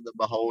eye of the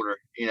beholder.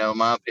 In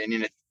my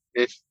opinion,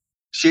 if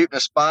shooting a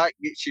spike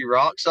gets you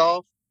rocks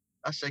off,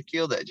 I say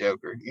kill that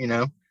joker.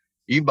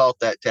 You bought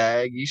that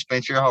tag, you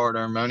spent your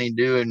hard-earned money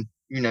doing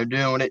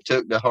what it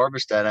took to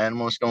harvest that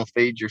animal. It's going to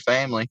feed your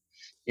family.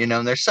 And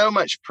there's so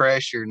much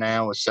pressure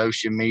now with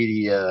social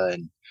media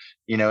and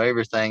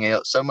everything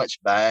else, so much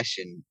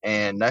bashing,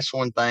 and that's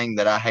one thing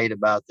that I hate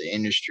about the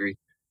industry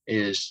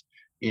is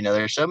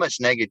there's so much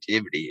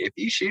negativity. If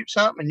you shoot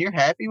something and you're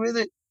happy with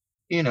it,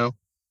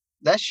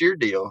 that's your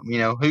deal.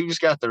 Who's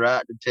got the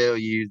right to tell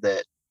you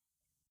that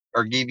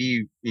or give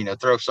you,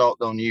 throw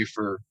salt on you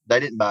for they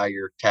didn't buy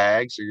your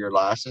tags or your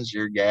license,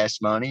 your gas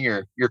money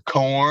or your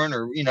corn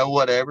or,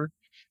 whatever.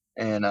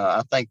 And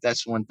I think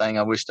that's one thing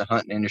I wish the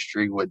hunting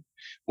industry would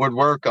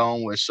work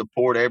on, was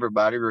support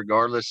everybody,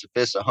 regardless if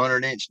it's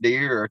 100-inch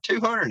deer or a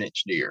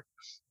 200-inch deer,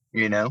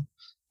 And,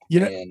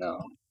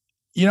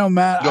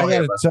 Matt, I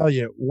got to tell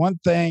you one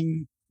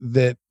thing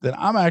that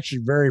I'm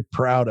actually very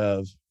proud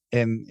of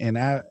and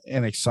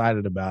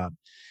excited about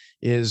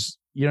is,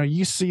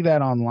 you see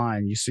that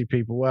online. You see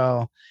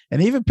people,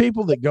 and even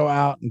people that go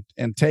out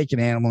and take an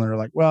animal and they're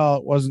like, well,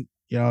 it wasn't,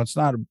 it's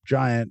not a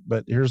giant,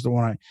 but here's the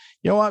one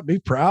be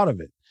proud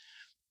of it.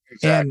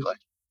 Exactly.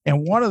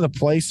 And one of the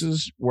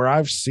places where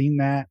I've seen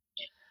that,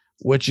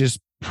 which is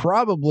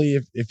probably,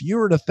 if you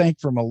were to think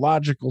from a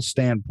logical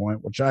standpoint,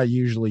 which I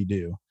usually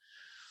do,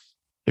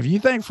 if you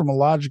think from a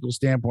logical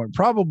standpoint,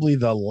 probably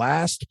the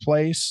last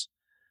place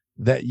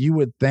that you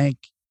would think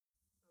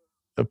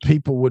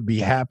people would be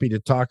happy to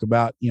talk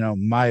about,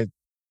 my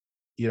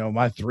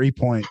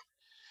 3-point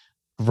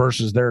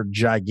versus their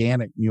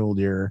gigantic mule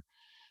deer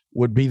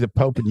would be the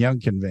Pope and Young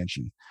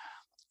convention.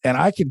 And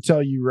I can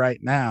tell you right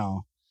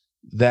now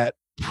that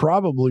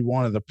probably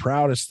one of the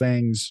proudest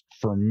things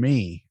for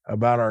me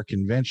about our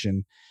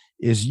convention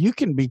is you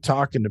can be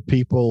talking to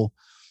people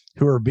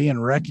who are being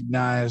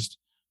recognized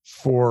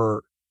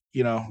for,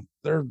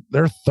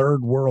 their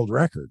third world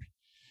record,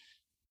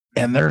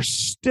 and they're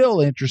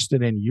still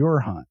interested in your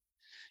hunt,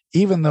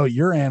 even though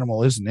your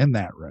animal isn't in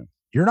that room.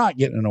 You're not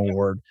getting an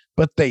award,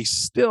 but they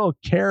still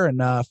care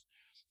enough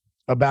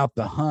about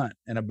the hunt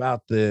and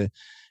about the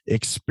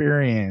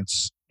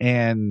experience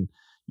and,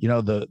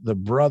 the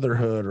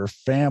brotherhood or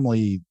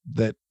family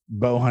that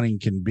bow hunting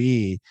can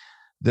be,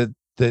 that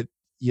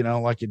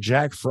like a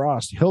Jack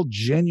Frost, he'll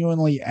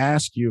genuinely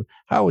ask you,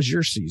 how was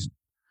your season?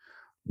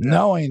 Yeah.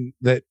 Knowing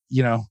that,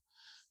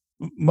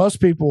 most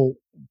people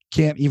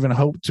can't even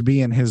hope to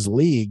be in his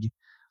league,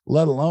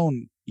 let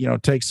alone,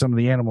 take some of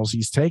the animals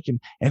he's taken.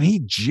 And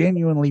he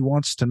genuinely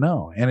wants to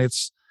know. And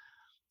that's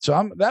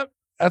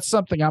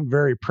something I'm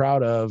very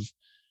proud of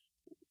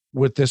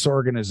with this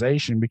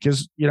organization,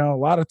 because, a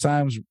lot of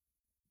times,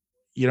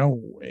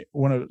 when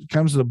it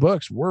comes to the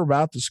books, we're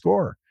about to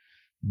score.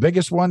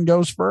 Biggest one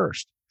goes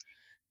first.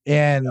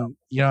 And,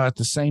 at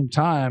the same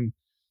time,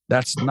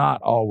 that's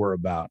not all we're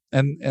about.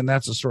 And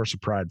that's a source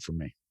of pride for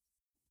me.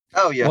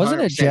 Oh yeah. Wasn't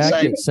it 100% Jack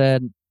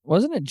same.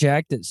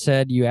 that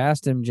said you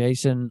asked him,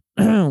 Jason,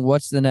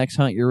 what's the next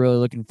hunt you're really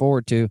looking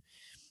forward to?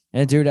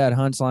 And dude had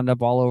hunts lined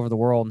up all over the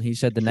world, and he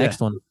said the next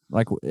one.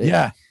 Like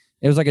it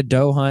was like a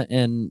doe hunt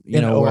in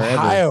Ohio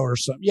wherever. or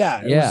something.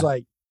 Yeah. It was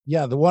like,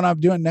 the one I'm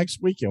doing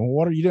next weekend. Well,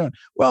 what are you doing?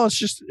 Well,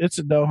 it's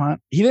a doe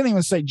hunt. He didn't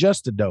even say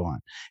just a doe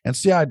hunt. And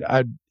see,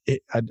 I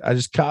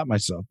just caught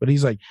myself, but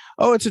he's like,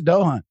 oh, it's a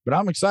doe hunt, but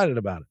I'm excited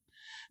about it.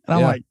 And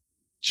I'm like,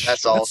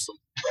 that's awesome.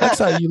 That's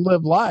how you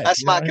live life.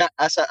 That's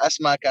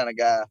my kind of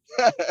guy.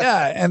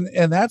 Yeah.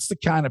 And that's the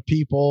kind of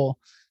people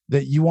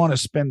that you want to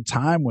spend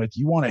time with.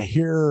 You want to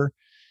hear,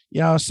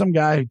 some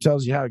guy who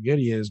tells you how good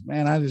he is,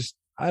 man. I just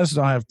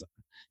don't have to,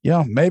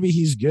 maybe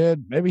he's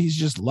good. Maybe he's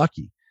just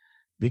lucky,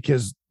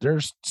 because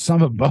there's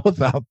some of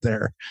both out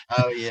there.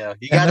 Oh yeah.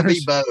 You got to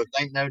be both.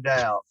 Ain't no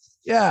doubt.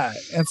 Yeah.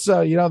 And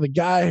so, the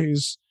guy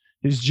who's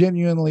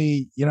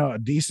genuinely, a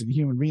decent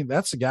human being,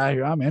 that's the guy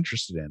who I'm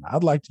interested in.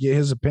 I'd like to get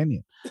his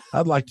opinion.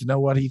 I'd like to know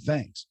what he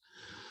thinks.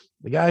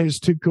 The guy who's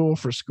too cool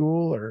for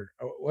school, or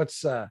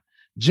what's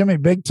Jimmy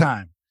Big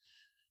Time.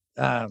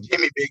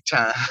 Jimmy Big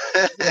Time.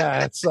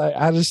 Yeah. It's like,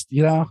 I just,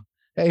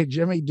 hey,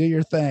 Jimmy, do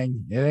your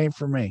thing. It ain't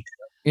for me.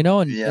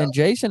 And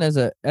Jason, as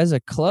a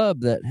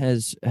club that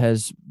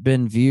has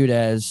been viewed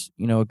as,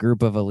 a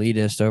group of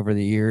elitists over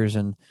the years,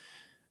 and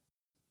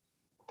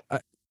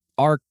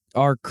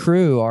our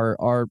crew,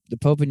 the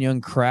Pope and Young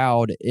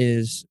crowd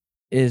is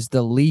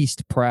the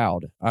least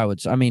proud, I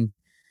would say. I mean,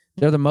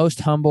 they're the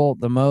most humble,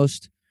 the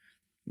most,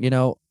 it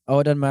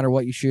doesn't matter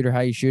what you shoot or how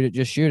you shoot it,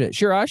 just shoot it.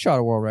 Sure, I shot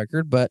a world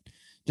record, but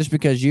just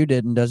because you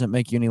didn't doesn't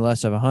make you any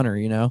less of a hunter,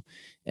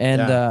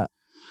 And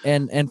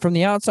and from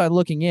the outside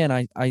looking in,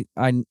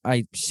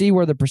 I see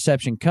where the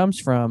perception comes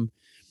from.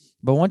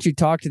 But once you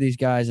talk to these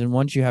guys, and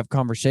once you have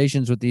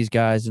conversations with these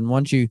guys, and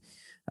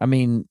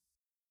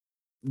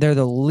they're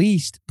the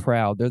least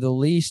proud. They're the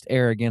least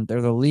arrogant.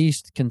 They're the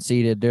least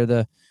conceited.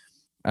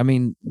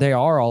 They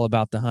are all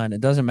about the hunt.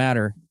 It doesn't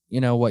matter,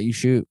 what you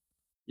shoot.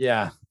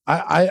 Yeah.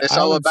 It's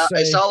all about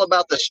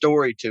the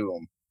story to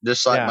them.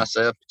 Just like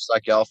myself, just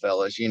like y'all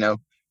fellas, you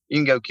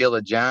can go kill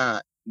a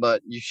giant,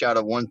 but you shot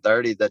a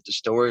 130 that the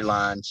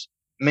storylines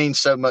mean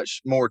so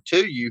much more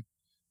to you.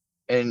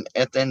 And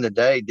at the end of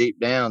the day, deep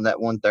down, that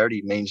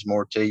 130 means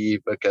more to you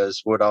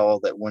because what all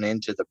that went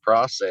into the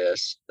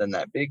process than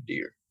that big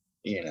deer,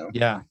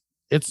 Yeah.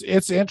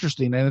 It's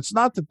interesting. And it's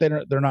not that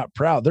they're not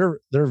proud. They're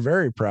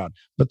very proud,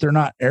 but they're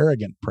not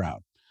arrogant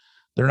proud.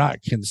 They're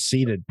not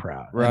conceited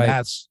proud. Right. And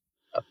that's,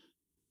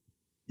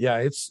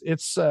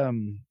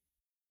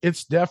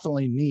 it's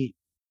definitely neat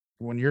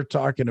when you're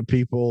talking to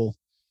people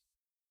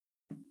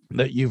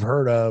that you've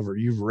heard of, or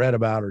you've read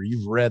about, or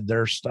you've read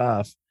their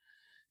stuff,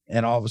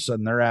 and all of a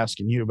sudden they're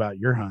asking you about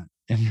your hunt,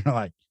 and you're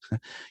like,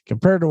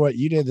 compared to what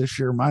you did this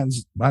year,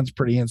 mine's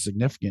pretty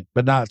insignificant,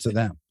 but not to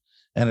them.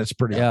 And it's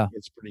pretty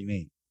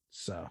neat.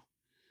 So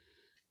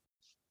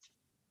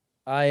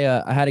I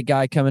had a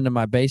guy come into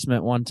my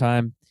basement one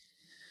time,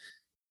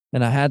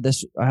 and I have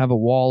a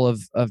wall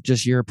of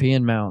just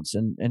European mounts,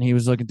 and he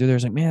was looking through there.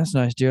 He's like, man, that's a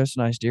nice deer. That's a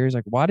nice deer. He's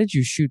like, why did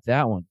you shoot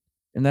that one?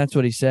 And that's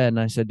what he said. And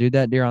I said, dude,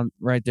 that deer on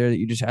right there that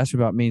you just asked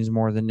about means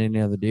more than any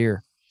other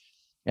deer.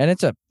 And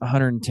it's a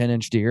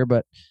 110-inch deer,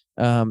 but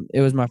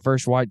it was my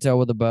first whitetail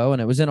with a bow, and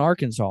it was in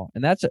Arkansas.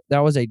 And that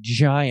was a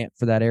giant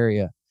for that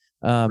area.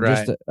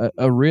 Right. Just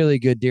a really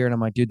good deer. And I'm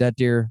like, dude, that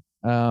deer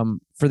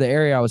for the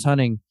area I was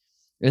hunting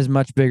is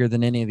much bigger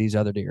than any of these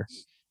other deer.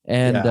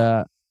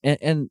 And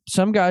and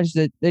some guys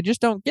that they just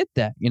don't get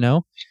that,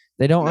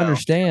 they don't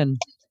understand.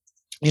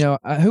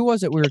 Who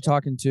was it we were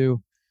talking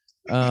to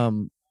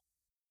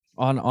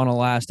on a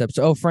last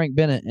episode? Oh, Frank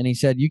Bennett. And he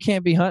said, you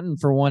can't be hunting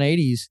for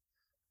 180s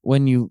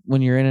when you're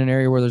in an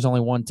area where there's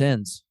only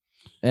 110s.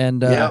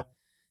 And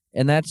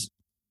and that's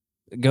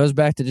goes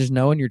back to just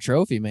knowing your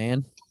trophy,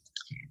 man.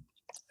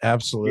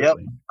 Absolutely. Yep,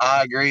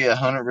 I agree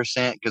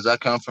 100% because I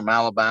come from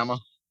Alabama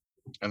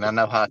and I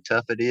know how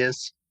tough it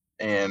is.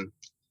 And,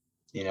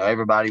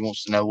 everybody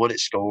wants to know what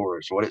it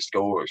scores.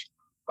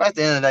 But at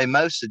the end of the day,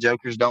 most of the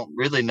jokers don't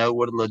really know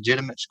what a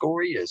legitimate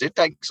score is. It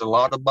takes a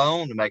lot of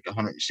bone to make a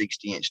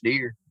 160-inch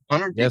deer,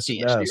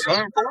 150-inch deer,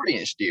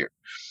 140-inch deer.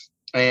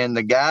 And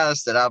the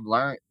guys that I've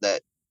learned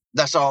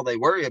that's all they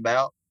worry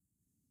about,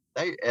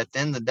 at the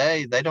end of the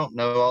day, they don't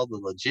know all the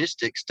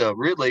logistics to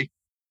really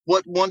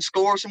what one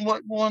scores and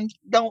what one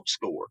don't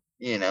score,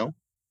 And,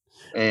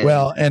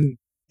 well, and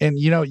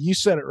you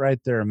said it right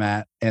there,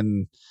 Matt.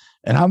 And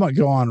And I'm going to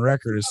go on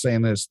record as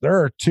saying this. There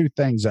are two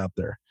things out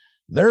there.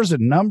 There's a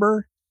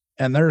number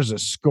and there's a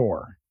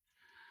score.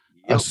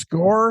 A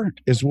score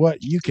is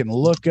what you can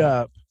look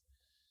up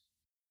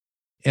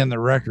in the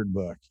record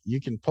book. You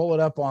can pull it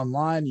up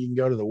online. You can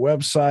go to the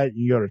website.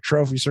 You can go to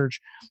Trophy Search,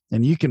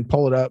 and you can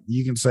pull it up.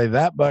 You can say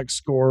that buck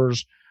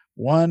scores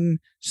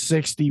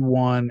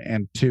 161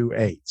 and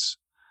 2/8,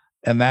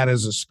 and that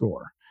is a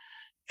score.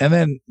 And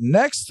then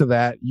next to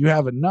that, you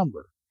have a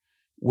number,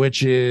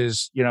 which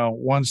is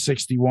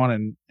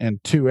 161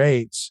 and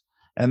 2/8,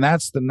 and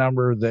that's the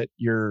number that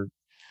your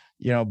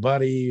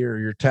buddy or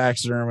your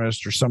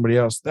taxidermist or somebody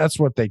else, that's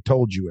what they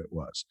told you it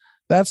was.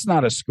 That's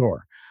not a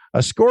score.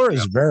 A score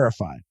is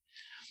verified,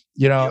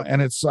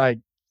 and it's like,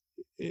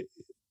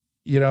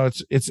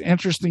 it's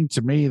interesting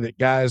to me that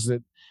guys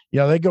that,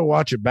 they go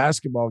watch a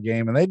basketball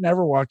game and they'd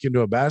never walk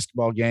into a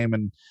basketball game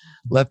and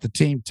let the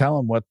team tell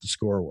them what the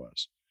score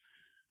was.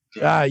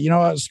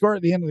 The score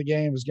at the end of the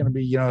game is going to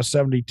be,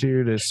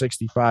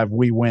 72-65.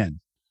 We win.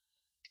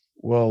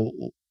 Well,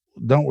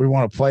 don't we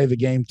want to play the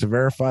game to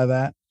verify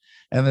that?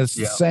 And it's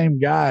the same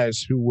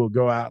guys who will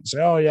go out and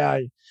say, oh yeah,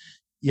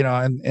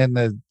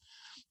 and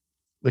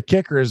the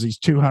kicker is these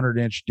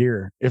 200-inch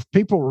deer. If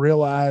people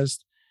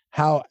realized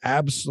how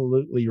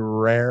absolutely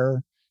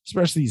rare,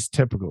 especially these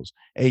typicals,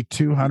 a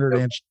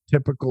 200-inch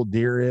typical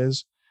deer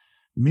is,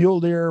 mule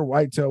deer,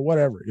 whitetail,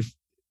 whatever.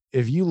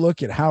 If you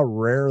look at how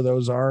rare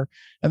those are,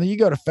 and then you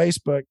go to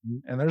Facebook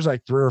and there's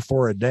like 3 or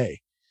 4 a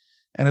day.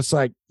 And it's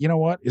like, you know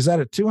what? Is that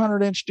a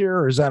 200-inch deer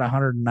or is that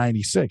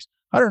 196?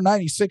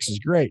 196 is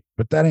great,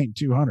 but that ain't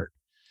 200.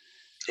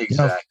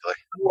 Exactly.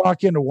 You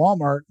walk into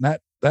Walmart and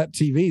that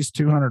TV is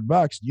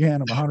 $200. You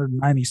hand them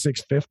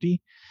 196.50.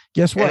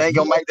 Guess what? It ain't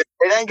gonna make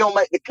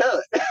the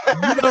cut.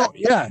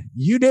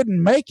 You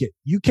didn't make it.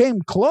 You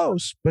came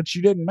close, but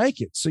you didn't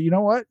make it. So you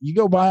know what? You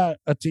go buy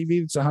a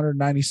TV that's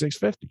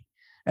 196.50,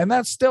 and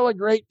that's still a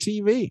great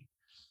TV.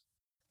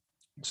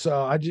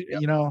 So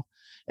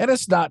and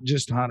it's not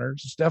just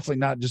hunters. It's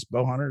definitely not just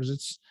bow hunters.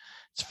 It's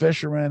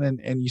fishermen,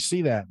 and you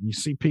see that. And you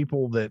see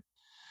people that,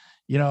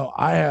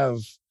 I have,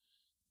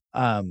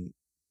 and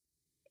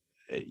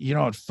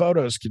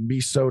photos can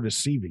be so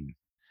deceiving,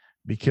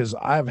 because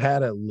I've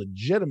had a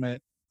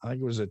legitimate, I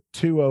think it was a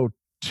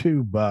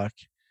 202 buck.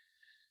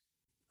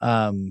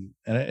 And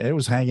it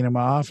was hanging in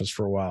my office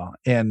for a while.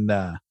 And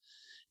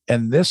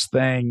this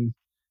thing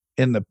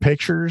in the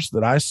pictures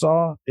that I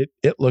saw,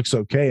 it looks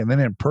okay. And then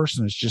in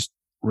person, it's just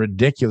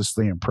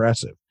ridiculously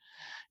impressive.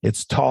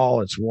 It's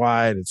tall, it's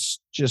wide, it's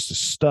just a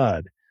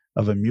stud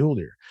of a mule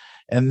deer.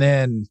 And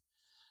then,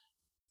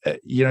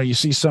 you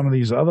see some of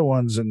these other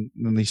ones and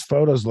these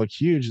photos look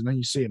huge. And then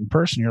you see it in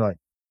person, you're like,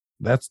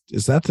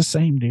 is that the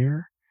same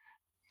deer?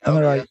 And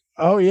they're like,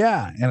 oh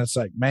yeah. And it's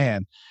like,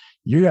 man,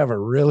 you have a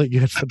really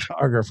good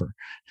photographer.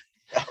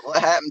 What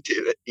happened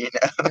to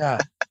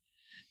it?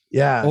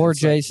 Yeah. Or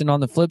Jason,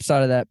 on the flip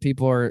side of that,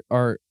 people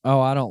are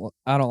I don't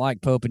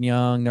like Pope and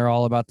Young. They're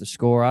all about the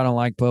score. I don't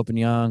like Pope and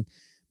Young.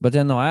 But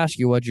then they'll ask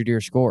you, what'd your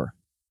deer score?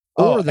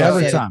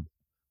 Every time.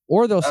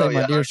 Or they'll say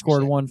my deer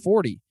scored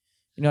 140.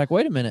 And you're like,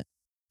 wait a minute.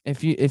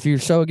 If you're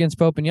so against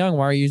Pope and Young,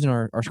 why are you using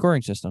our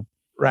scoring system?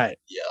 Right.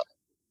 Yeah.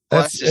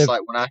 Well, that's just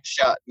like when I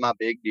shot my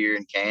big deer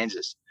in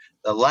Kansas.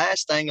 The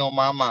last thing on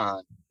my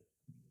mind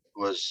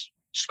was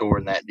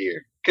scoring that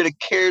deer. Could have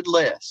cared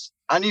less.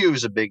 I knew it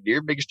was a big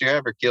deer, biggest deer I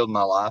ever killed in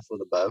my life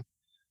with a bow.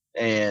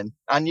 And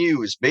I knew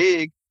it was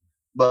big,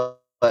 but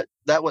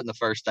that wasn't the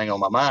first thing on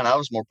my mind. I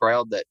was more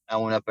proud that I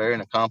went up there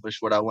and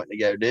accomplished what I went to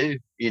go do,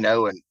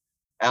 and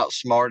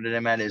outsmarted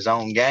him at his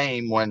own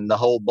game when the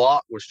whole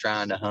block was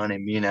trying to hunt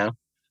him,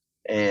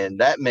 and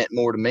that meant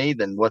more to me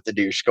than what the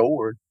deer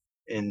scored.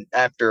 And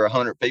after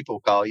 100 people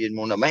call you and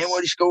want to know, man, what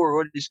did he score?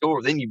 What did he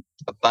score? Then you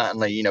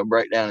finally,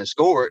 break down and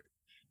score it,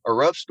 or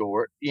rough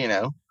score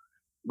it,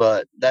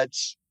 but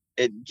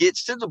it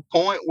gets to the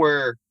point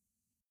where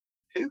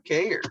who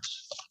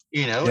cares?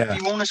 If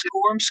you want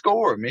to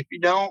score them. If you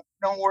don't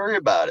worry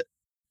about it.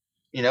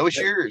 It's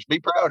yours.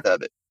 Be proud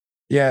of it.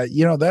 Yeah.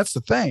 That's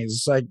the thing.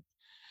 It's like,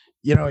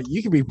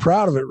 you can be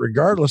proud of it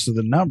regardless of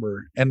the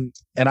number. And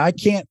I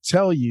can't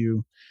tell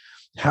you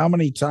how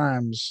many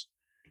times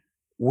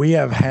we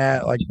have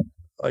had, like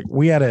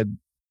we had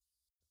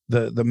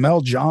the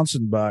Mel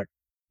Johnson buck,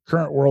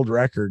 current world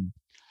record,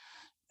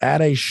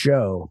 at a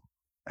show,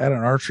 at an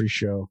archery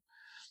show.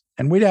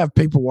 And we'd have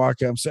people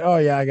walk up and say, oh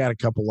yeah, I got a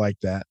couple like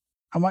that.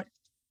 I'm like,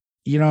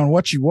 and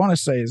what you want to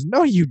say is,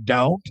 no, you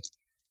don't.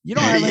 You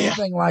don't have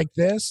anything like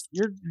this.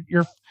 You're,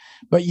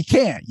 but you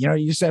can't,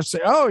 you just have to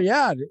say, oh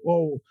yeah,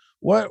 well,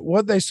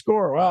 what'd they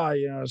score? Well,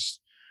 it's,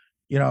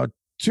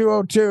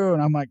 202.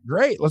 And I'm like,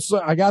 great. Let's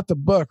look. I got the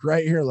book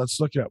right here. Let's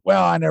look it up.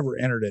 Well, I never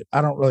entered it.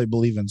 I don't really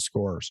believe in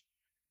scores.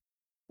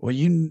 Well,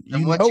 you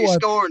what know you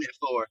what scoring it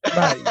for?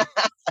 Right.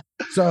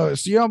 So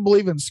you don't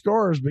believe in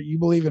scores, but you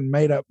believe in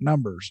made up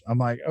numbers. I'm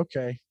like,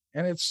 okay.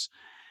 And it's,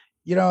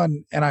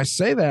 and I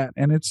say that,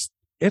 and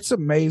it's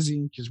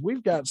amazing because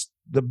we've got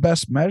the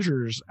best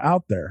measures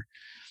out there.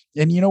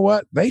 And you know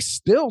what? They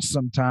still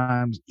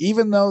sometimes,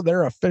 even though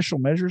they're official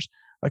measures,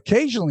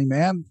 occasionally,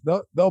 man,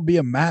 there'll be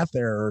a math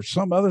error or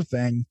some other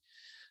thing,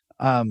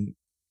 that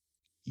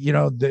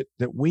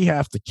we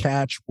have to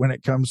catch when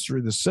it comes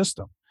through the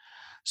system.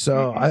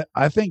 So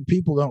I think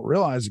people don't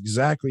realize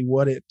exactly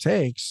what it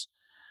takes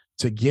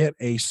to get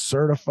a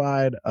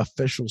certified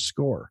official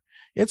score.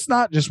 It's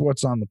not just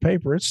what's on the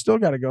paper. It's still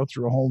got to go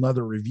through a whole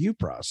nother review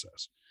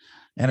process.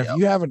 And if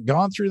you haven't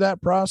gone through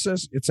that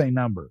process, it's a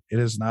number. It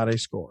is not a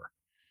score.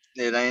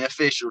 It ain't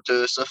official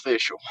till it's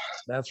official.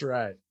 That's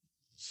right.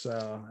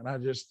 So, and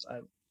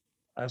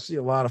I see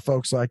a lot of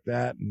folks like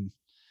that. And,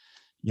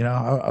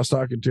 I was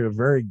talking to a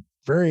very,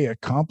 very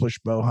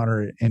accomplished bow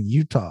hunter in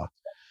Utah.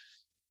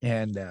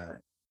 And,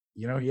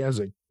 he has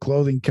a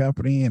clothing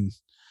company. And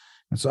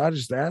so I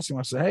just asked him,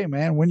 I said, hey,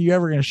 man, when you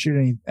ever going to shoot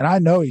any? And I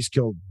know he's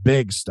killed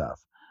big stuff.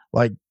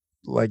 Like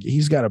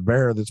he's got a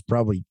bear that's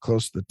probably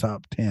close to the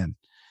top 10.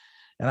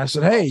 And I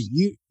said, hey,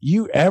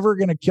 you ever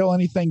going to kill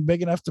anything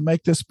big enough to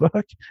make this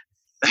book?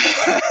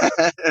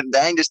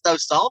 Dang, just throw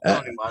salt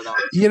on him.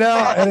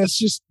 And it's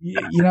just,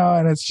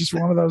 and it's just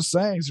one of those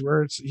things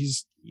where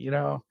he's,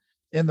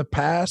 in the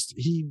past,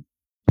 he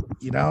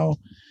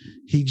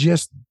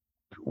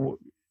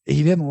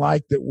didn't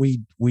like that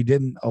we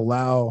didn't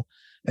allow,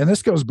 and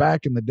this goes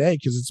back in the day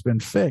because it's been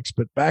fixed,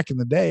 but back in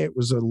the day, it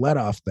was a let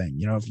off thing.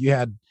 If you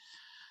had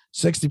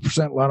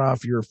 60% let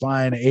off, you were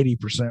fine.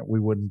 80%,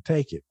 we wouldn't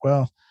take it.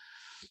 Well,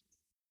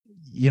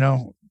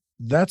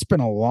 that's been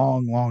a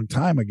long, long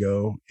time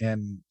ago.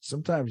 And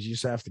sometimes you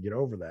just have to get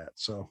over that.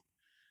 So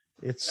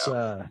it's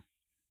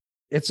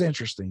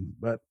interesting,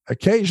 but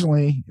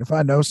occasionally if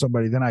I know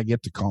somebody, then I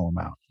get to call them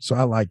out. So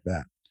I like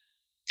that.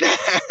 You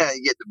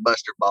get the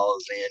buster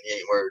balls in, you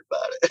ain't worried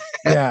about it.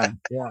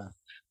 Yeah.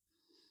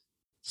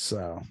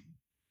 So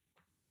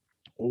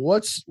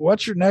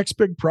what's your next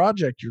big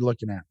project you're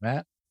looking at,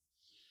 Matt?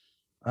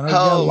 I know you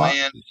got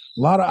a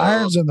lot of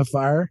irons in the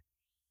fire.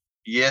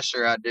 Yes,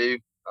 sir, I do.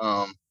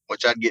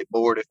 Which I'd get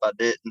bored if I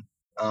didn't.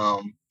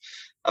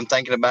 I'm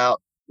thinking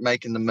about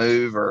making the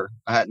move, or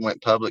I hadn't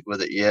went public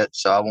with it yet,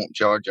 so I won't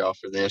charge y'all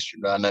for this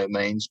by no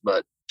means.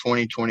 But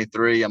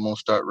 2023, I'm gonna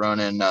start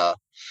running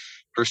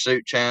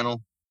Pursuit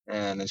channel,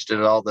 and instead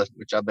of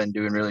which I've been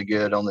doing really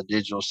good on the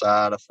digital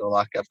side, I feel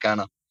like I've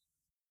kind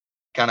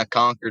of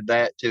conquered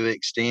that to an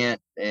extent,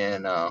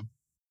 and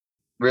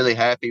really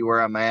happy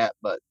where I'm at.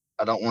 But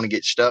I don't want to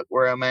get stuck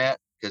where I'm at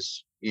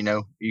because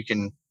you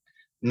can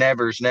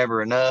never's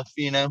never enough,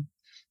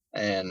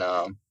 and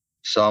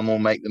so I'm gonna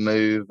make the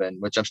move,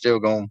 and which I'm still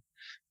gonna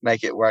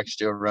make it where I can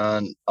still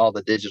run all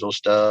the digital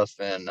stuff,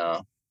 and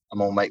I'm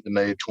gonna make the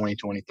move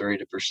 2023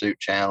 to Pursuit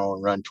channel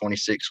and run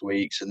 26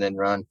 weeks, and then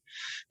run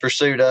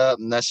Pursuit up,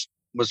 and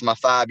was my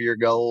 5-year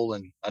goal,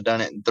 and I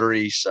done it in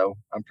 3, so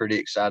I'm pretty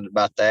excited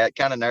about that.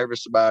 Kind of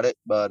nervous about it,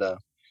 but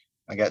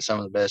I got some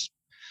of the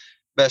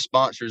best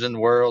sponsors in the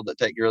world that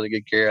take really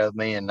good care of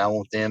me, and I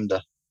want them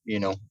to,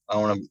 I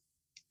want to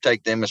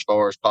take them as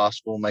far as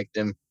possible, make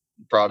them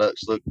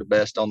products look the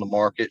best on the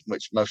market,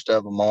 which most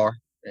of them are,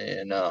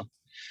 and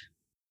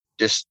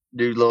just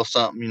do a little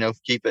something,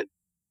 keep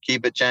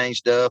it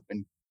changed up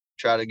and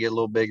try to get a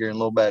little bigger and a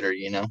little better.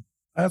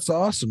 That's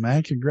awesome,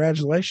 man.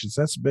 Congratulations.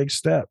 That's a big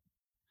step.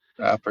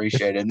 I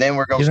appreciate it. And then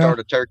we're going to start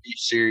a turkey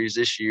series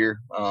this year.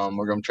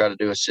 We're going to try to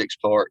do a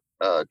 6-part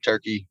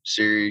turkey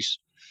series.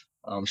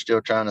 I'm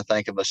still trying to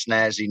think of a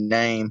snazzy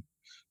name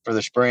for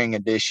the spring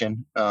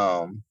edition.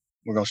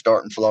 We're going to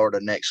start in Florida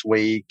next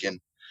week and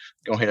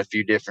going to hit a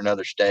few different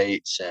other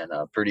states, and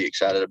pretty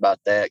excited about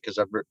that because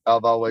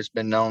I've always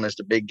been known as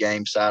the big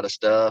game side of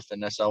stuff,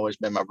 and that's always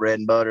been my bread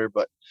and butter.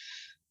 But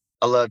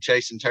I love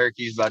chasing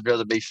turkeys, but I'd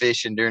rather be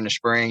fishing during the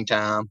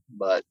springtime.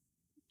 But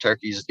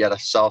turkeys got a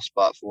soft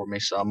spot for me,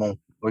 so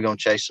we're gonna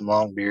chase some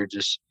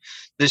longbeards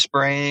this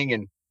spring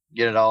and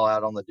get it all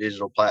out on the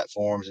digital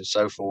platforms and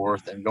so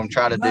forth. And gonna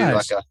try to do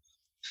like a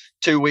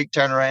 2-week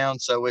turnaround,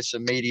 so it's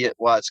immediate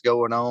while it's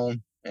going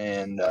on,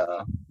 and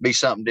be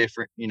something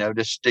different.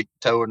 Just stick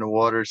the toe in the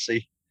water,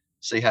 see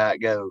how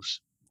it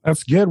goes.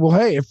 That's good. Well,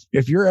 hey,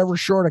 if you're ever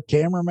short a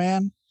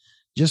cameraman,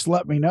 just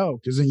let me know,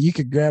 because then you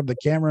could grab the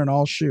camera and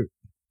I'll shoot.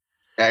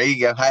 There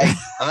you go. Hey,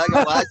 I'm not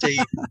gonna lie to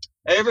you.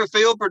 Every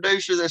field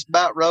producer that's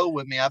about roll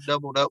with me, I've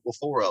doubled up with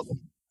 4 of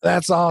them.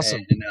 That's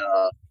awesome. And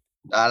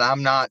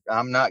I'm not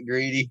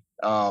greedy.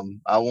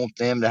 I want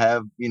them to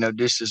have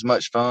just as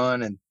much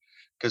fun, and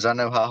because I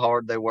know how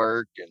hard they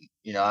work,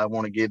 and I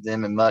want to give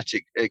them as much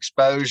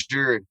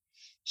exposure and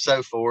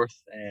so forth.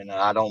 And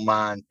I don't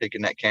mind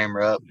picking that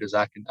camera up because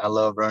I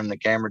love running the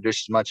camera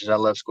just as much as I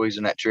love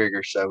squeezing that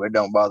trigger. So it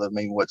don't bother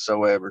me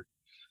whatsoever.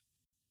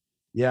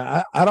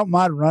 Yeah, I don't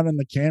mind running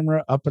the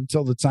camera up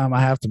until the time I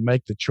have to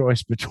make the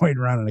choice between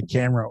running a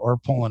camera or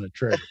pulling a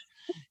trigger.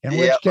 In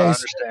which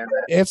case,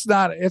 it's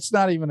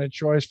not even a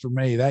choice for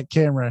me. That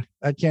camera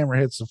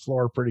hits the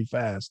floor pretty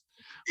fast.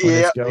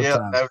 Yeah,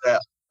 no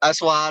doubt.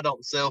 That's why I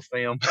don't self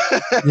film.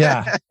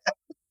 Yeah.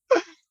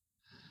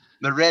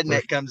 The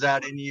redneck comes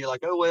out in you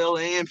like, oh well,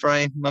 in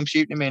frame. I'm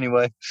shooting him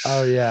anyway.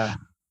 Oh yeah,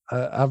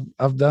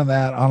 I've done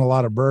that on a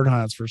lot of bird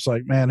hunts where it's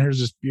like, man, here's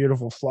this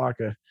beautiful flock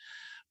of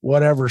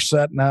whatever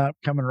setting up,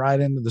 coming right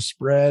into the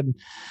spread,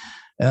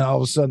 and all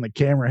of a sudden the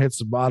camera hits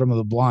the bottom of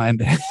the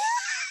blind.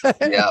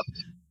 Yeah.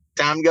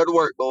 Time to go to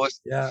work,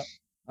 boys. Yeah.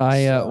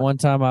 One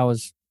time I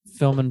was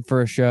filming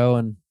for a show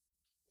and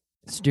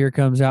steer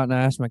comes out and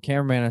I asked my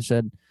cameraman, I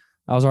said,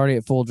 I was already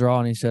at full draw,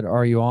 and he said,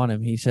 "Are you on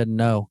him?" He said,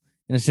 "No."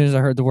 And as soon as I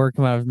heard the word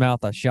come out of his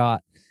mouth, I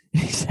shot.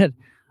 He said,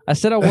 I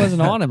said I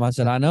wasn't on him. I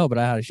said, I know, but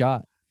I had a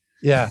shot.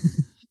 Yeah.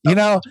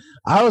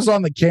 I was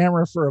on the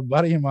camera for a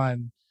buddy of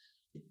mine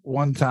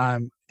one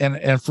time,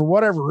 and for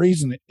whatever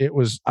reason,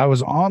 I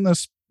was on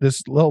this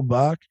little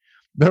buck,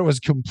 but it was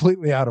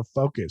completely out of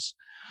focus.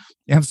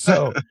 And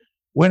so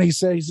when he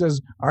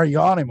says, "Are you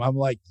on him?" I'm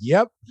like,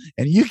 "Yep."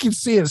 And you can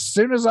see as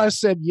soon as I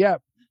said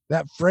 "yep,"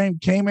 that frame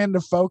came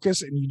into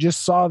focus, and you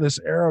just saw this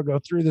arrow go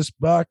through this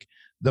buck,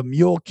 the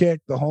mule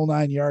kick, the whole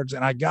 9 yards,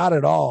 and I got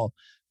it all.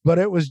 But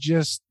it was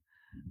just,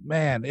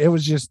 man, it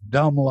was just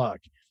dumb luck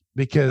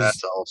because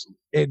that's awesome.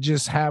 It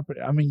just happened.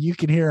 I mean, you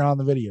can hear on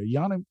the video, "You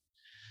on him?"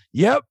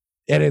 "Yep."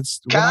 And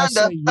it's when I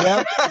say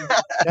yep,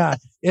 yeah,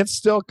 it's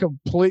still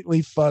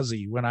completely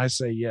fuzzy when I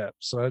say yep.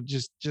 So I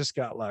just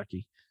got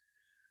lucky.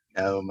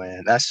 Oh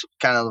man, that's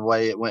kind of the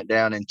way it went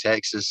down in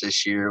Texas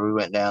this year. We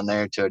went down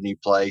there to a new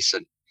place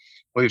and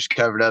we was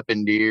covered up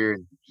in deer,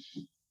 and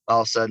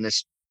all of a sudden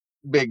this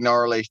big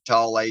gnarly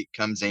tall 8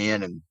 comes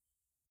in, and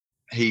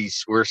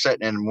we're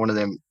sitting in one of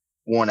them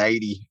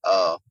 180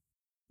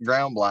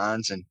 ground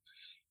blinds, and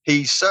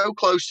he's so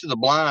close to the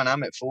blind.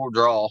 I'm at full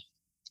draw,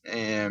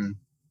 and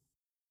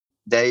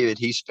David,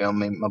 he's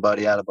filming, my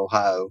buddy out of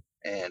Ohio,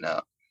 and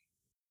I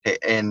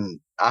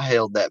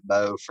held that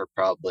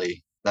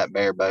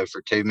bear bow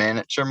for 2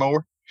 minutes or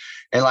more.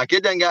 And like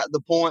it done got to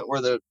the point where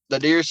the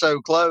deer's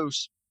so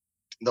close,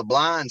 the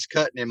blind's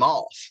cutting him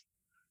off,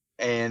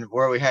 and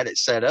where we had it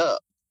set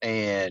up.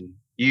 And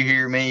you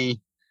hear me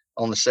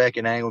on the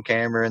second angle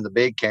camera and the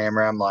big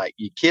camera, I'm like,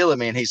 "You killing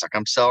me." And he's like,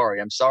 I'm sorry.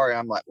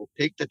 I'm like, "Well,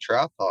 pick the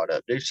tripod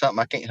up, do something.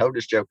 I can't hold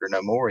this joker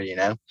no more, you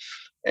know."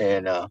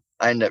 And I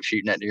ended up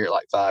shooting that deer at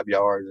like 5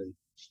 yards,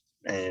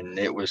 and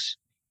it was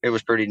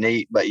pretty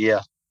neat. But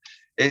yeah,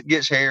 it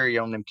gets hairy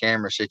on them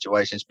camera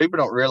situations. People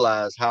don't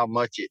realize how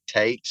much it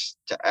takes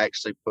to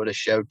actually put a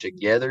show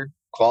together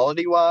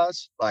quality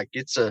wise. Like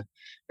it's a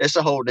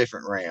whole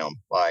different realm.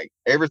 Like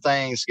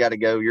everything's got to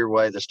go your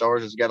way. The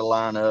stars has got to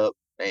line up,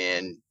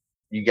 and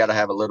you got to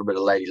have a little bit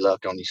of lady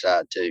luck on your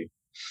side too.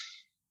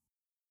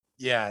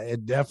 Yeah,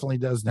 it definitely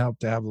doesn't help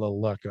to have a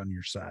little luck on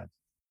your side.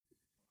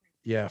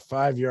 Yeah,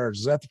 5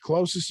 yards. Is that the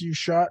closest you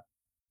shot?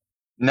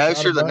 No,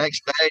 sir. The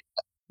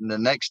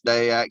next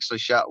day, I actually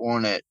shot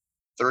one at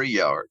 3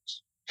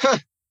 yards out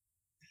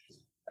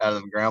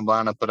of the ground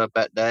blind I put up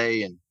that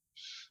day. And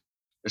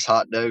this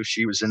hot doe,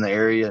 she was in the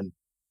area, and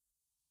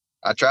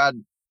I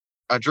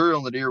drew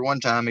on the deer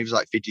one time. He was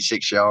like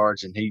 56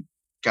 yards, and he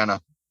kind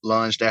of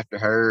lunged after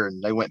her,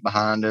 and they went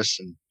behind us.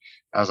 And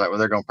I was like, well,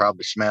 they're going to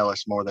probably smell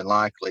us more than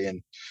likely.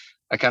 And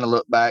I kind of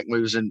looked back, and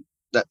we was in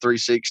that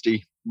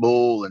 360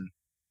 bull, and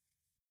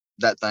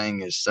that's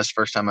the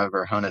first time I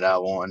ever hunted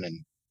I-1.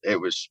 And it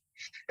was,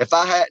 if we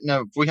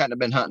hadn't have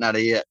been hunting out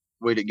of it,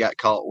 we'd have got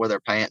caught with our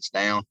pants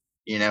down,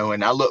 you know.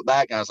 And I looked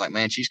back and I was like,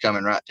 man, she's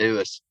coming right to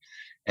us.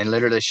 And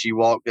literally she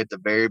walked at the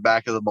very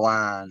back of the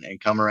blind and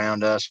come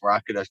around us where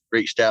I could have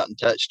reached out and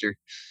touched her.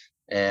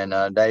 And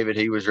David,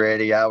 he was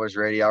ready. I was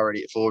ready,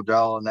 already at full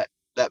draw. And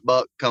that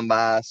buck come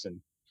by us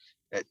and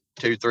at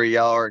 2-3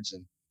 yards,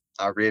 and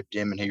I ripped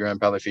him, and he ran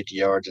probably 50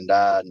 yards and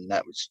died. And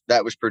that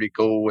was pretty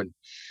cool. And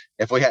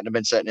if we hadn't have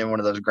been sitting in one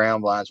of those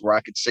ground blinds where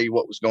I could see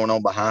what was going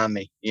on behind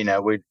me, you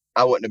know,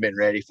 I wouldn't have been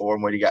ready for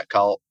him. We'd have got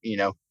caught, you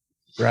know.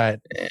 Right.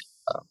 And,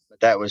 but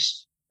that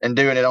was, and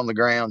doing it on the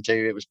ground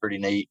too, it was pretty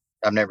neat.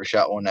 I've never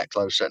shot one that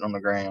close sitting on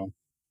the ground.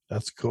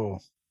 That's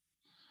cool.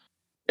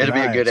 It'll be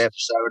a good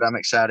episode. I'm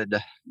excited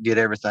to get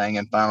everything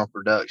in final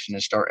production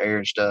and start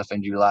airing stuff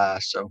in July.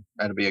 So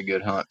that'll be a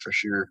good hunt for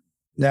sure.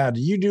 Now, do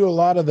you do a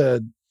lot of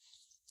the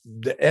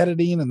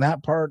editing and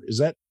that part? Is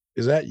that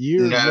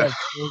you? No,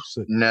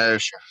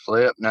 sir.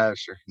 Flip. No,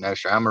 sir.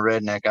 I'm a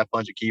redneck. I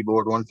punch a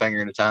keyboard one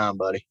finger at a time,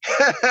 buddy.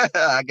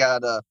 I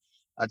got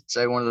I'd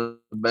say one of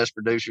the best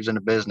producers in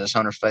the business,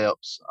 Hunter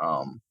Phelps.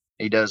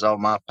 He does all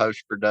my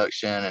post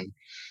production and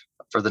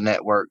for the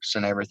networks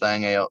and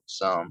everything else.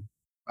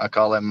 I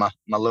call him my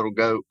little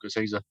goat because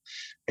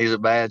he's a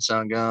bad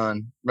son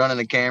gun. Running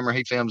the camera,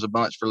 he films a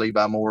bunch for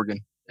Levi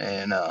Morgan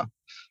and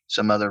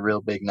some other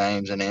real big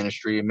names in the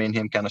industry. And me and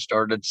him kind of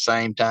started at the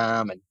same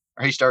time, and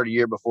he started a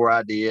year before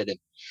I did. And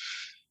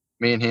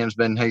me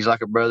and he's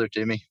like a brother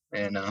to me,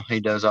 and he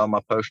does all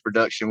my post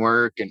production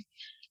work. And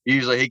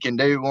usually he can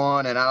do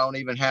one, and I don't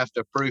even have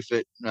to proof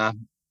it.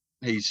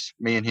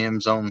 Me and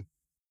him's on.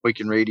 We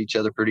can read each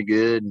other pretty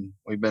good, and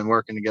we've been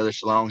working together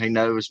so long. He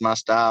knows my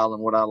style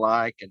and what I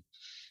like,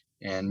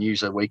 and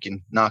usually we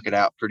can knock it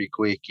out pretty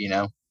quick, you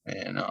know.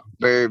 And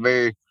very,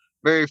 very,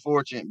 very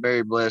fortunate,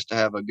 very blessed to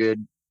have a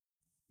good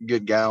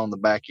guy on the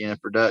back end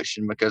of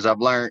production, because I've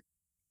learned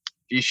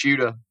if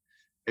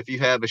you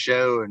have a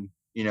show and,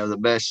 you know, the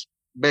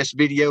best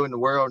video in the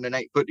world and it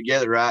ain't put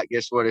together right,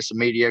 guess what? It's a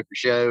mediocre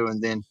show.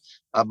 And then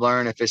I've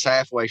learned if it's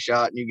halfway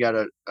shot and you got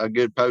a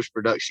good post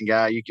production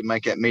guy, you can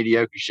make that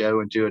mediocre show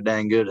into a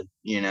dang good one.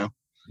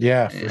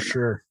 Yeah, for And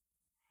sure.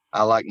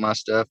 I like my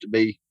stuff to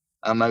be.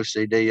 I'm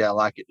OCD. I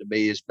like it to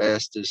be as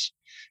best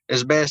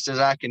as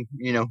I can,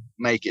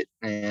 make it.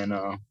 And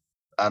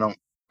I don't.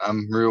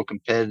 I'm real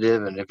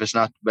competitive, and if it's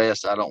not the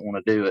best, I don't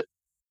want to do it.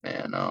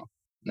 And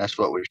that's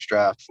what we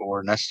strive for.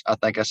 And I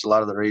think that's a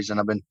lot of the reason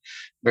I've been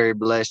very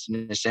blessed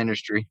in this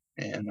industry.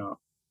 And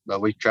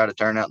but we try to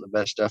turn out the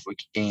best stuff we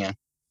can.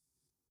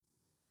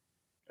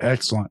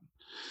 Excellent.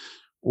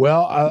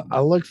 Well,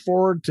 I look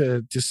forward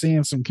to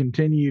seeing some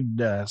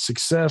continued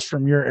success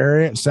from your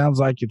area. It sounds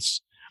like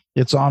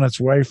it's on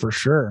its way for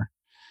sure.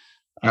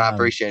 I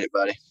appreciate it,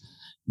 buddy.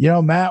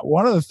 Matt,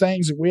 one of the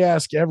things that we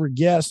ask every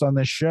guest on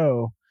this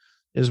show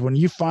is when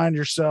you find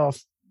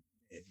yourself,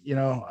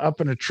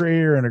 up in a tree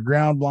or in a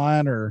ground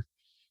blind or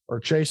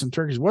chasing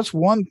turkeys, what's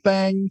one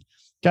thing,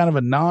 kind of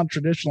a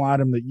non-traditional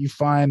item that you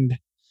find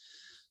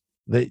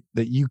that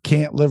you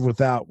can't live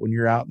without when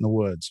you're out in the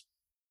woods?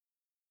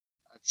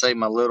 I'd say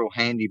my little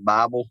handy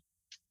Bible.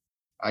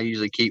 I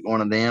usually keep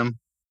one of them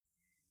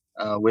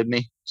with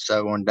me.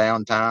 So on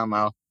downtime,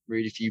 I'll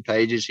read a few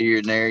pages here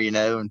and there,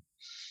 and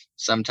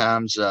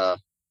sometimes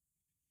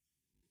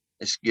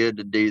it's good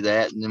to do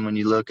that. And then when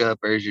you look up,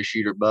 there's your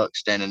shooter buck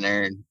standing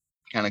there and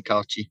kind of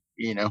caught you,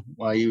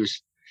 while you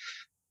was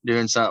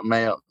doing something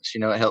else.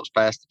 It helps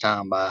pass the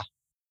time by.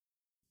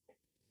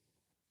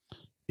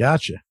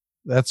 Gotcha.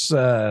 That's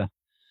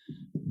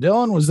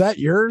Dylan, was that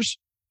yours?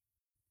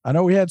 I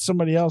know we had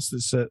somebody else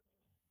that said.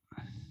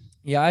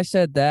 Yeah, I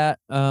said that.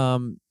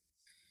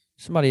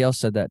 Somebody else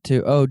said that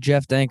too. Oh,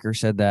 Jeff Danker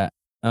said that.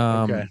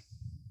 Okay.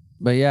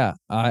 But yeah,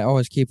 I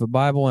always keep a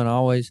Bible,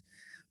 and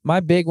my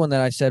big one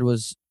that I said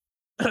was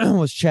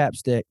was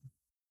chapstick.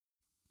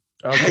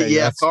 Okay.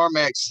 Yeah,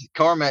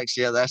 Carmex.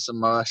 Yeah, that's a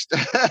must,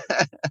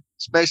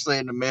 especially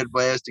in the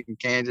Midwest and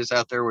Kansas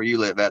out there where you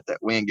live at. That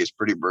wind gets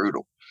pretty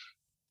brutal.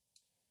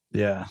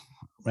 Yeah,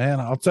 man,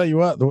 I'll tell you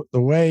what,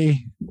 the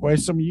way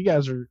some of you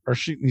guys are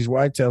shooting these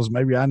whitetails,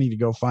 maybe I need to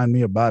go find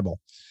me a Bible.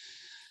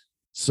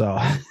 So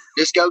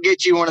just go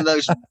get you one of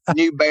those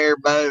new Bear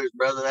bows,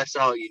 brother. That's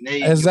all you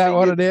need. Is that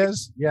what it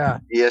is? Yeah.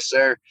 Yes,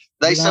 sir.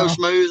 They so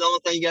smooth. The only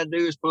thing you got to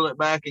do is pull it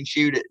back and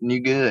shoot it, and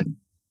you good.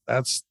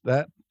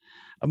 That.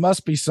 It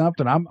must be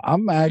something.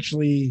 I'm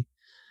actually,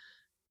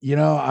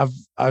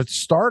 I've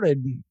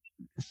started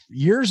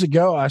years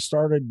ago. I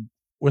started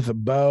with a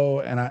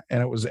bow, and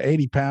it was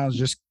 80 pounds,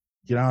 just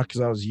because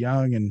I was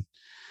young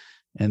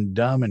and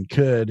dumb and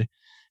could,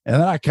 and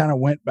then I kind of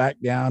went back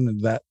down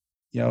into that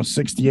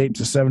 68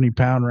 to 70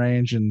 pound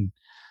range, and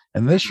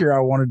this year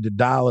I wanted to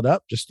dial it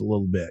up just a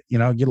little bit,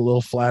 get a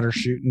little flatter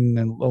shooting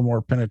and a little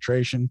more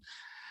penetration,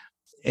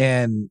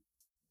 and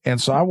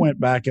so I went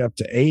back up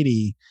to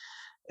 80.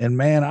 And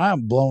man,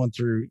 I'm blowing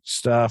through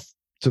stuff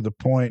to the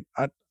point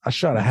I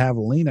shot a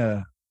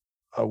javelina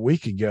a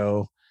week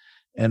ago,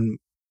 and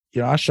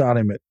I shot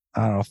him at,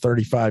 I don't know,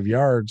 35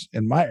 yards,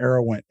 and my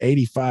arrow went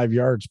 85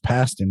 yards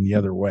past him the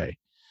other way.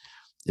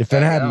 If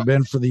it hadn't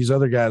been for these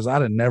other guys,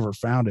 I'd have never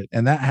found it.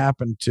 And that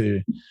happened to,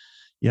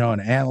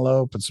 an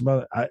antelope and some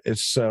other.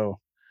 It's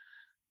so,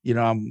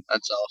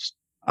 that's awesome.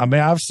 I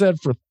mean, I've said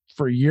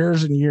for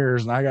years and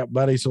years, and I got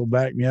buddies who'll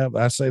back me up.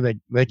 I say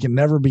they can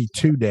never be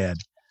too dead.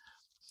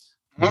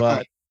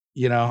 But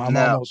I'm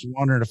almost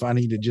wondering if I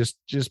need to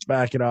just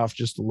back it off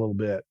just a little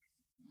bit.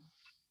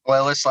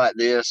 Well, it's like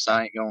this.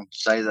 I ain't gonna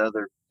say the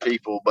other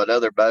people, but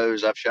other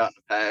bows I've shot in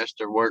the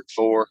past or worked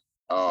for.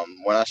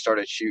 When I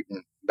started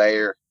shooting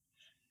bear,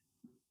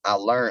 I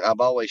learned I've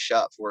always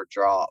shot for a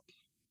drop.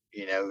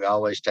 I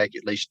always take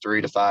at least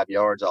 3 to 5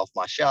 yards off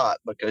my shot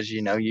because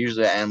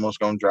usually the animal's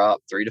gonna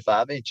drop 3 to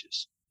 5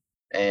 inches.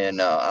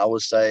 And I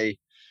would say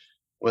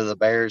with the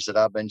bears that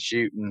I've been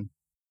shooting,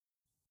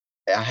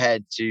 I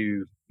had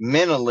to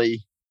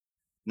mentally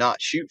not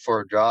shoot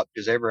for a drop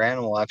because every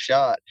animal I've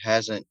shot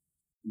hasn't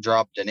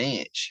dropped an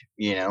inch,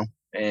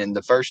 and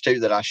the first 2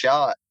 that I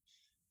shot,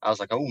 I was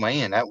like, oh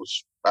man, that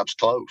was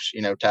close,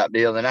 type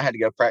deal. Then I had to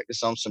go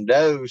practice on some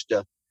does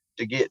to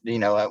get,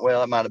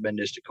 well, it might have been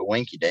just a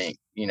coinky dink,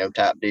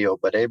 type deal.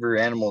 But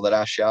every animal that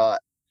I shot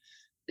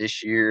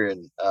this year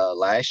and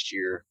last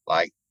year,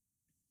 like,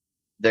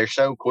 they're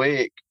so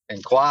quick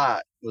and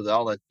quiet with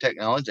all the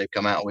technology they've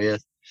come out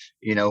with,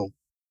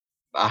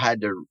 I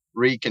had to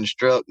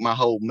reconstruct my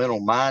whole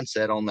mental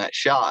mindset on that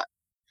shot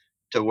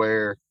to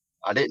where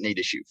I didn't need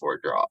to shoot for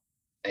a drop.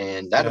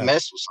 And that'll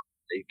mess with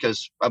somebody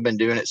because I've been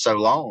doing it so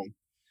long,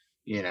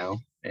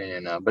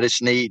 and but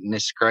it's neat and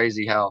it's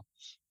crazy how,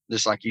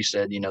 just like you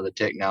said, the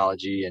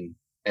technology and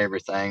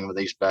everything with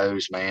these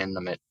bows, man.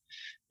 I mean,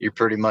 you're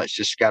pretty much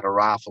just got a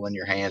rifle in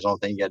your hands. Only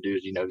thing you got to do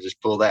is,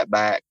 just pull that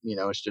back,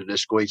 instead of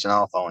just squeezing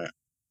off on it.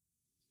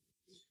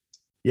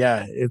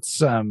 Yeah,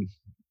 it's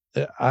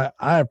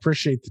I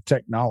appreciate the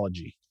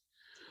technology.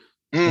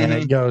 Mm-hmm. And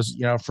it goes,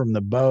 from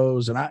the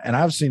bows, and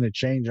I've seen a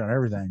change on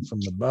everything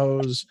from the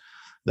bows,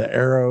 the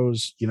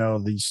arrows,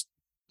 these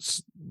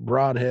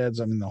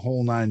broadheads. I mean, the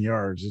whole 9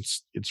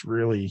 yards. It's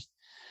really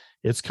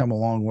come a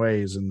long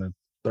ways in the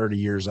 30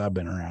 years I've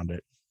been around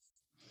it.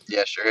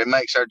 Yes, sir. It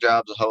makes our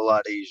jobs a whole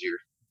lot easier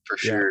for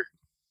sure.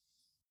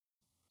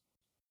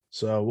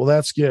 So, well,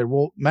 that's good.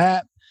 Well,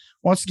 Matt,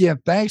 once again,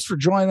 thanks for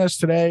joining us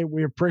today.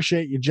 We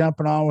appreciate you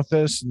jumping on with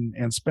us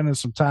and spending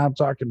some time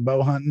talking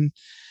bow hunting.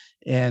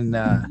 And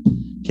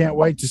can't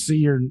wait to see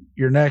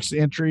your next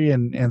entry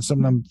and some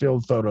of them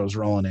field photos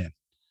rolling in.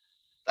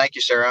 Thank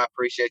you, sir. I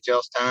appreciate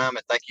y'all's time,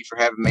 and thank you for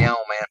having me on,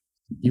 man.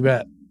 You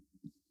bet.